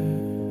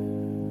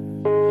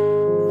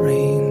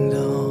rained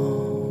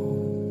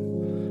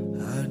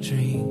on our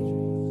dreams,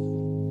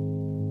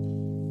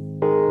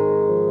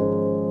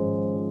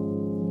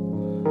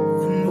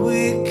 and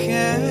we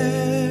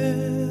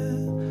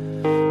can't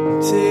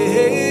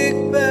take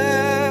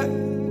back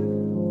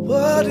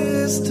what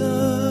is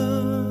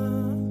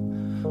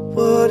done,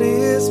 what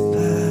is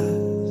past.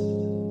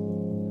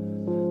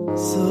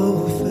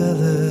 So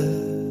fellas,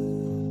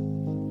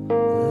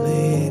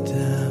 lay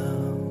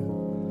down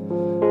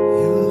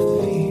your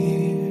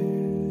fear,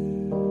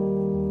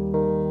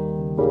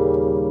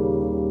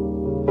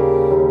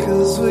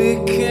 'cause we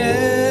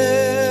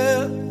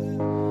can't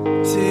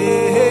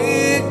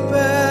take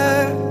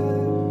back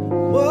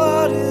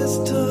what is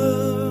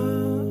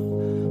done,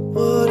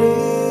 what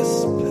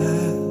is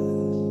past.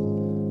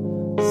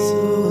 So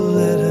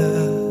let us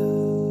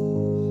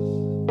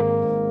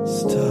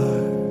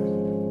start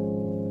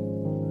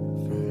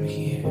from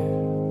here.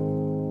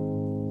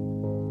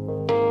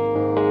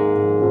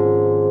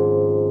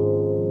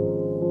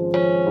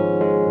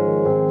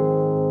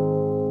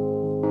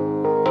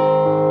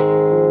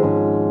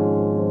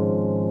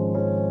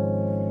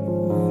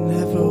 We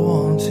never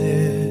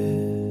wanted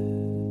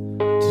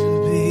to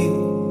be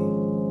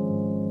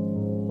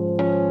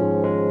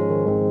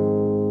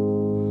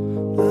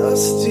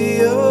lusty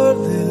or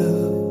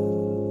lewd,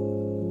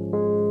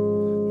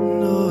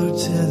 nor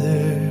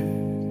tethered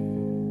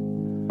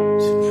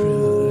to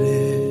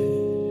prudish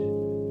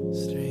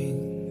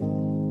strings.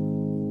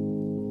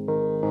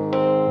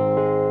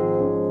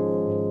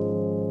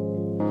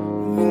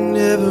 We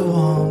never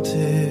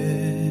wanted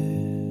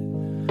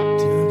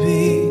to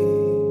be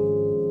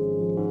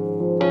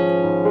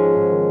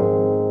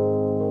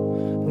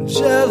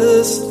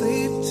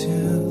jealously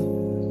tuned,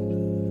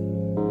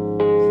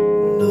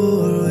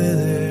 nor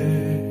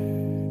withered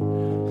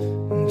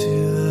into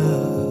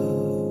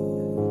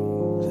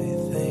ugly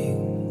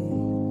things.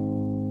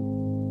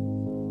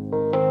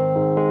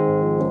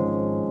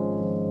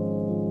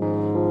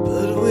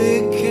 But we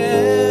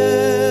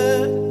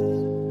can't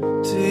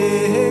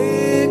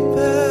take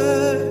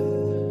back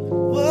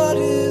what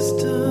is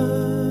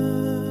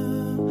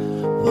done,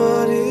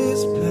 what is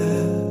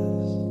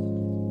past.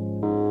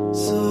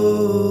 So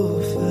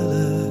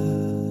fellas,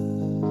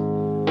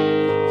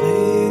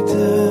 lay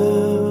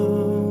down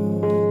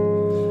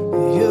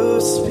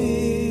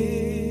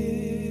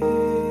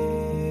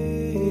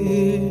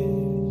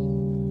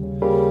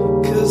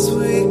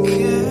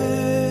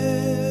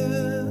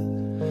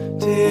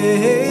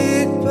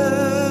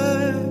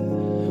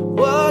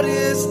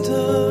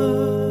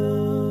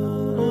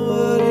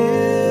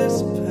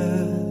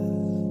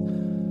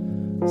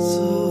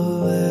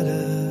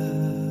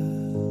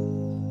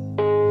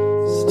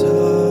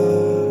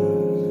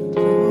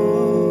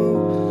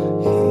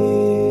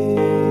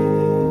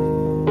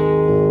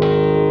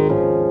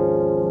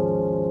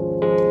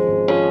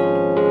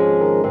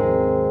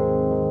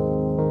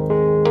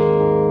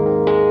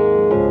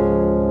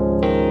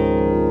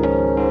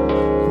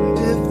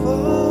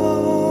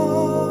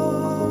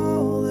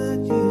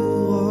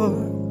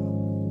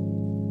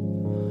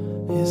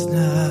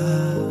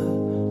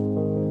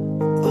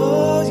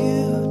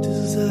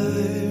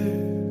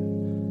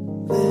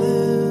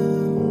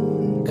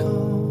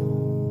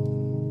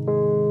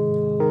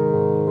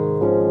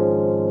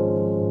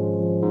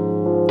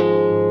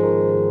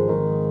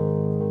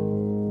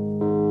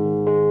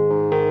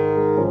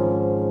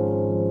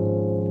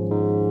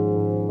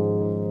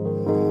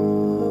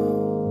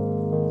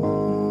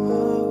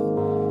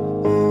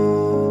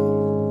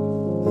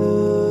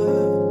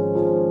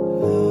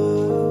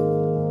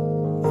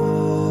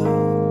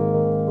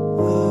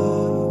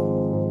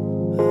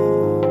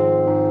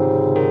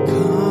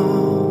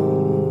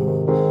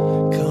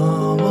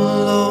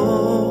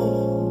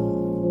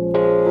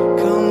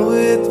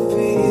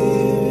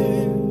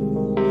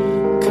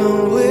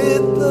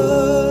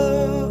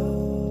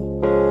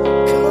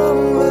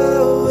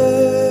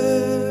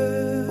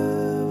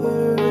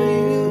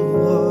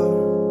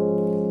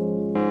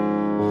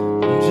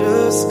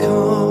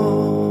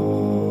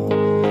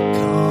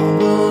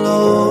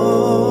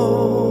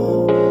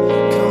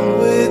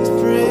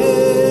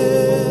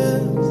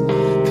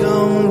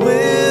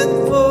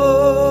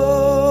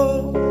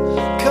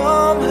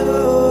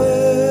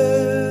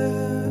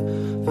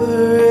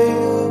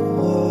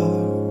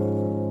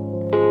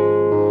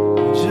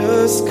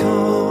Just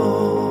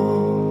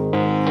come,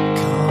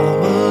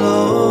 come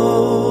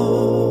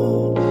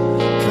along,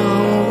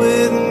 come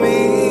with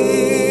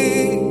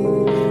me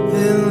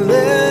and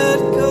let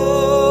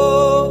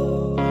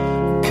go.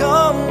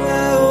 Come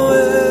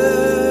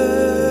wherever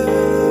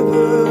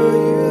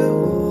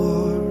you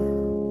are.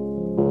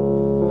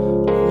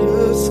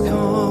 Just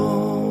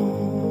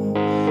come,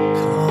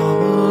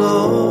 come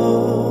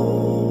along,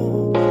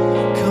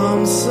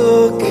 come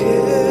so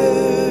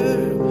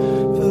carefully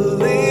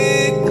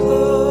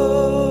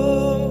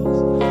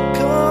close.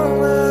 Come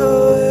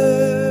wherever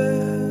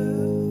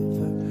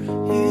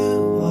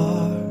you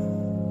are.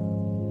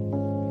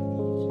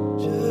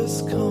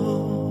 Just come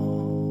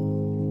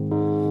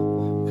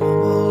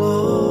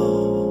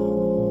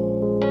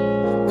along,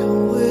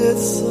 come with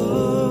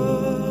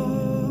sorrows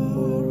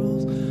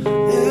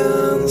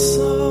and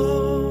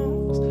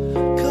songs.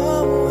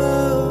 Come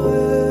wherever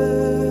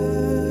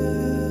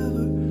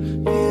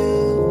you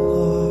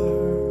are.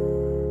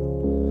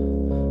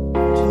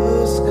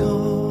 Just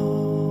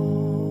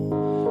come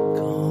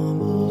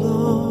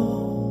along.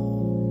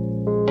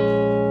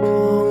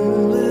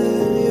 Come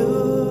let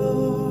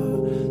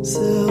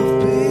yourself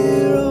be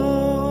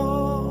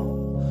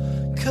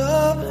wrong.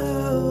 Come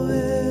however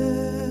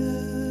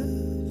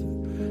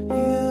you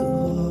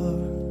are.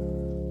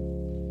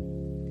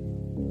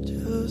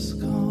 Just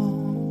come.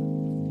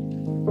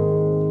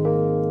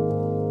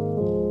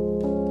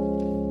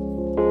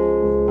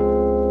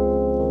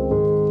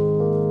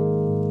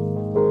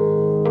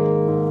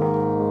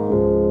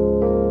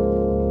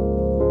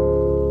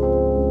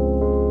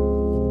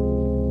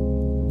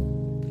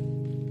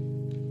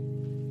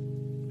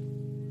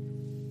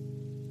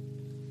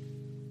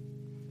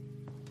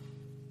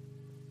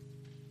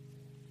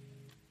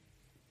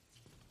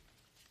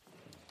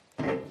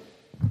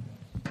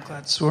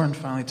 Glad Soren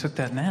finally took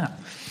that nap.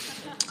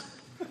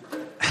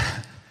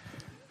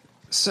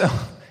 So,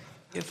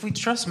 if we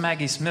trust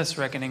Maggie Smith's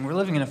reckoning, we're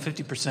living in a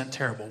 50%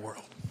 terrible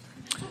world.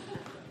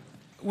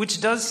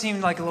 Which does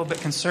seem like a little bit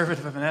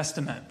conservative of an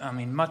estimate. I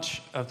mean,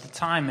 much of the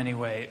time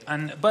anyway.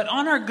 But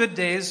on our good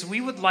days,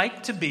 we would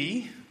like to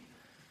be.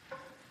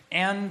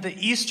 And the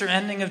Easter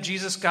ending of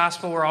Jesus'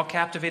 gospel we're all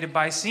captivated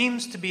by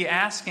seems to be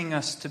asking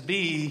us to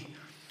be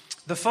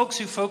the folks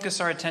who focus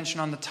our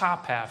attention on the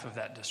top half of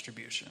that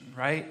distribution,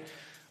 right?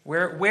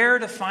 Where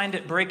to find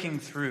it breaking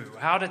through,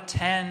 how to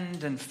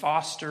tend and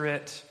foster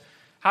it,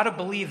 how to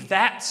believe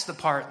that's the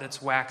part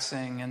that's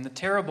waxing and the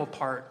terrible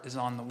part is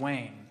on the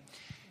wane.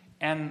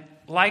 And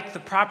like the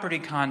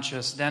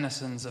property-conscious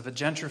denizens of a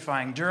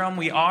gentrifying Durham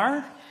we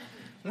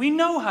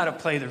know how to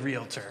play the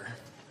realtor,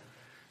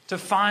 to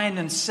find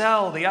and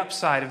sell the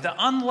upside of the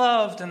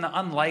unloved and the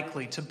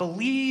unlikely, to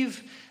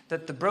believe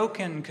that the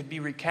broken could be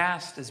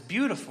recast as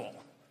beautiful,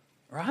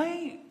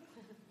 right?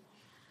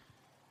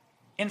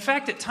 In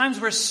fact, at times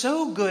we're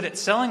so good at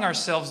selling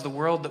ourselves the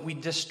world that we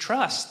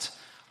distrust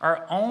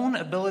our own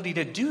ability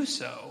to do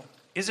so.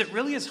 Is it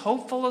really as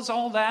hopeful as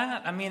all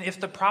that? I mean, if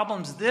the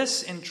problem's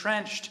this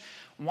entrenched,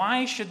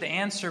 why should the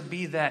answer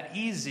be that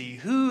easy?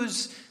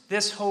 Who's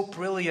this hope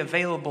really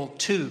available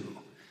to?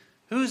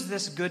 Who's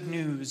this good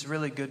news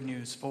really good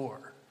news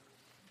for?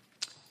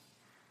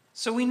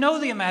 So we know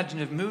the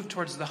imaginative move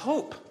towards the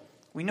hope.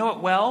 We know it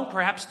well,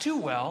 perhaps too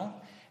well,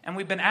 and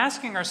we've been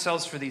asking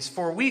ourselves for these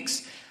 4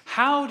 weeks,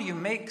 how do you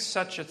make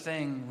such a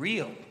thing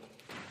real?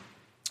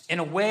 In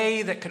a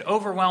way that could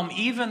overwhelm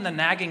even the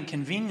nagging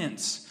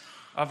convenience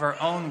of our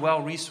own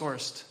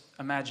well-resourced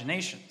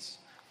imaginations.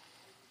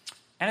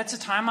 And it's a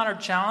time-honored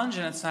challenge,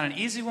 and it's not an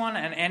easy one,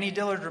 and Annie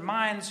Dillard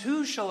reminds,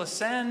 who shall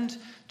ascend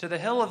to the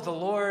hill of the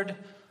Lord?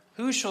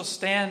 Who shall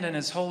stand in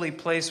his holy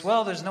place?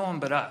 Well, there's no one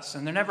but us,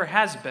 and there never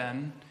has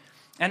been.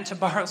 And to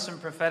borrow some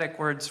prophetic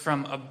words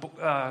from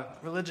a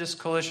Religious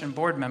Coalition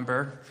board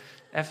member,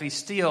 Effie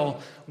Steele,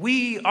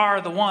 we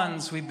are the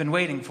ones we've been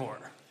waiting for.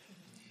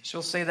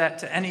 She'll say that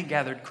to any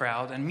gathered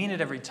crowd and mean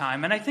it every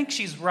time. And I think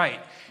she's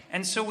right.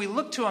 And so we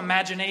look to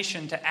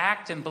imagination to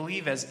act and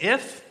believe as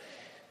if,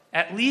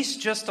 at least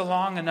just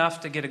long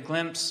enough to get a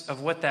glimpse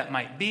of what that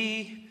might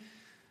be,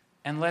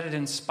 and let it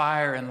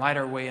inspire and light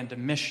our way into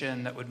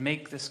mission that would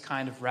make this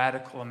kind of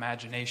radical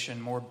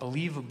imagination more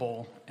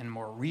believable and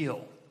more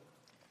real.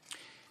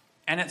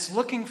 And it's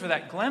looking for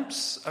that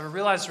glimpse of a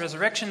realized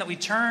resurrection that we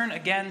turn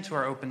again to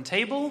our open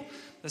table,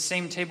 the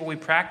same table we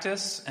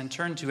practice and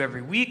turn to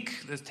every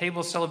week, the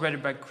table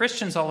celebrated by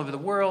Christians all over the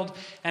world,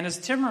 and as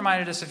Tim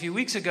reminded us a few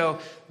weeks ago,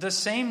 the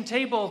same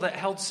table that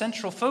held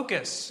central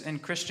focus in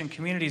Christian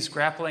communities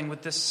grappling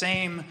with this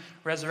same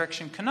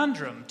resurrection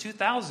conundrum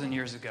 2,000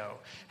 years ago.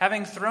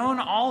 Having thrown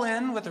all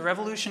in with the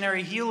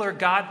revolutionary healer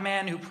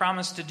God-man who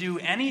promised to do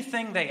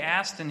anything they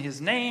asked in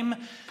his name,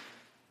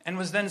 and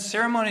was then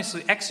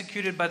ceremoniously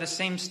executed by the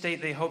same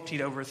state they hoped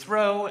he'd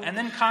overthrow, and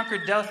then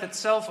conquered death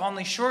itself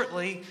only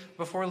shortly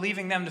before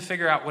leaving them to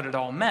figure out what it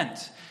all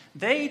meant.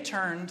 They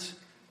turned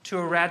to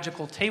a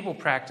radical table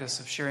practice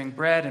of sharing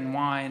bread and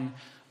wine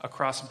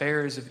across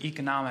barriers of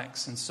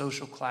economics and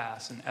social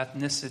class and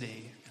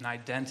ethnicity and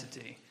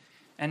identity,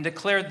 and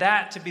declared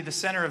that to be the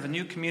center of a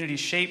new community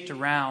shaped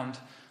around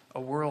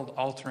a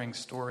world-altering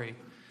story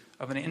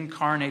of an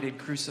incarnated,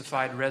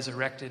 crucified,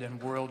 resurrected,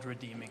 and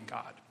world-redeeming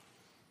God.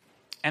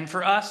 And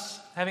for us,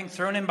 having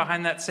thrown in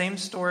behind that same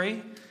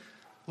story,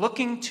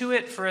 looking to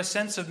it for a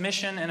sense of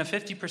mission in a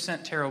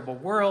 50% terrible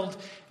world,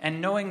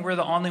 and knowing we're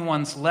the only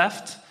ones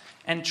left,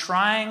 and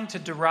trying to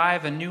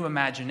derive a new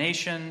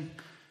imagination,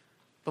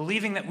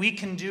 believing that we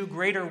can do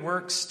greater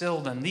works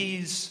still than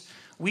these,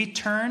 we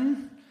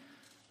turn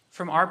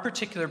from our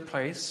particular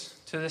place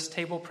to this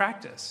table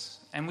practice,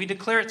 and we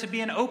declare it to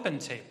be an open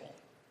table,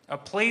 a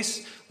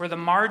place where the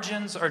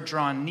margins are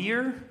drawn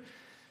near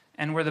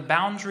and where the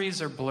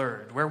boundaries are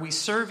blurred, where we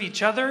serve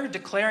each other,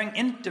 declaring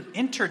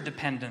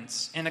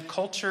interdependence in a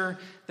culture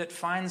that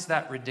finds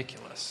that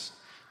ridiculous,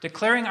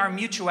 declaring our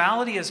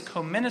mutuality as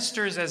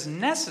co-ministers as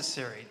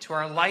necessary to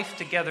our life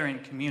together in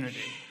community.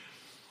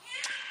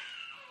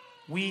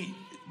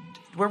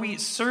 Where we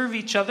serve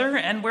each other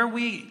and where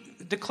we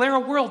declare a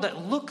world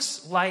that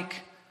looks like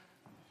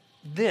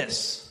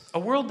this. A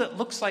world that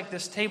looks like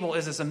this table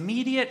is as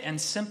immediate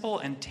and simple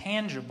and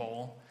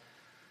tangible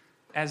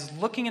as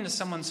looking into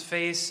someone's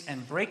face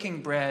and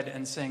breaking bread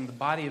and saying, the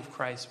body of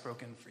Christ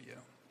broken for you,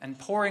 and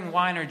pouring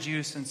wine or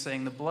juice and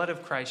saying, the blood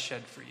of Christ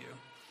shed for you.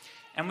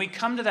 And we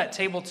come to that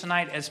table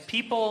tonight as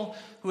people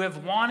who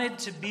have wanted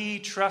to be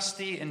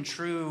trusty and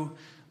true,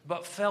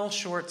 but fell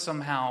short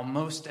somehow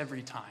most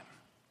every time.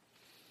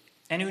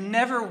 And who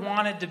never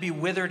wanted to be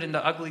withered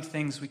into ugly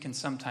things we can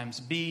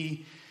sometimes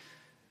be.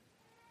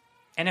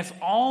 And if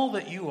all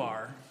that you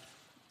are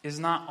is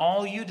not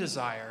all you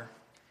desire,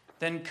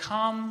 then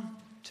come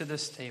to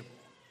this table.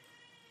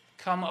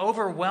 Come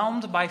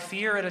overwhelmed by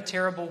fear at a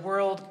terrible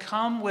world.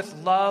 Come with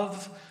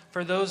love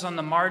for those on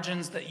the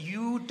margins that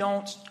you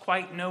don't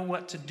quite know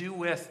what to do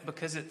with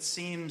because it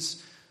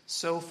seems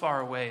so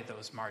far away,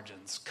 those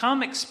margins.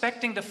 Come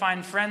expecting to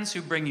find friends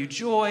who bring you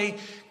joy.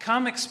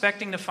 Come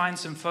expecting to find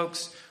some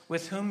folks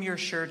with whom you're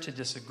sure to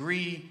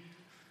disagree.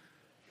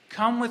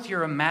 Come with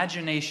your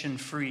imagination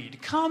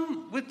freed.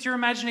 Come with your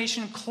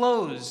imagination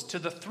closed to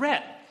the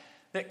threat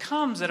that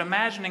comes at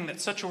imagining that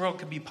such a world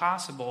could be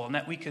possible and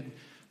that we could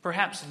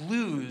perhaps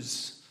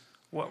lose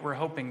what we're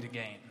hoping to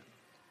gain.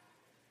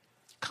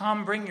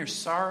 Come, bring your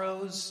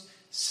sorrows,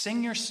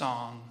 sing your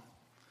song.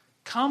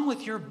 Come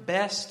with your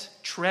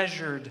best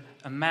treasured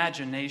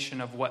imagination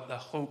of what the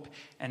hope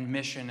and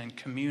mission and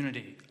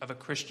community of a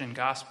Christian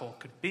gospel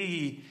could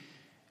be,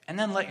 and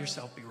then let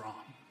yourself be wrong.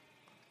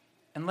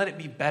 And let it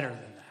be better than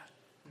that.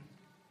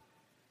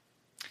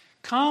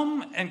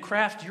 Come and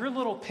craft your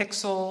little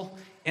pixel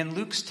in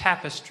Luke's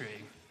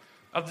tapestry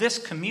of this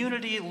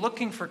community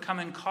looking for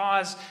common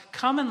cause.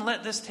 Come and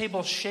let this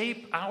table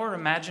shape our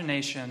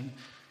imagination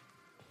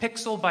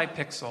pixel by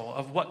pixel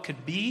of what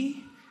could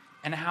be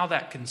and how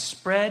that can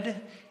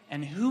spread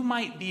and who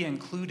might be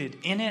included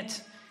in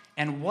it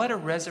and what a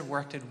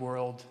resurrected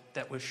world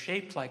that was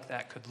shaped like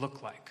that could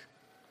look like.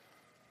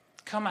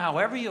 Come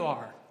however you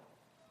are,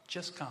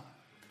 just come.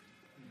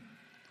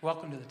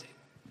 Welcome to the table.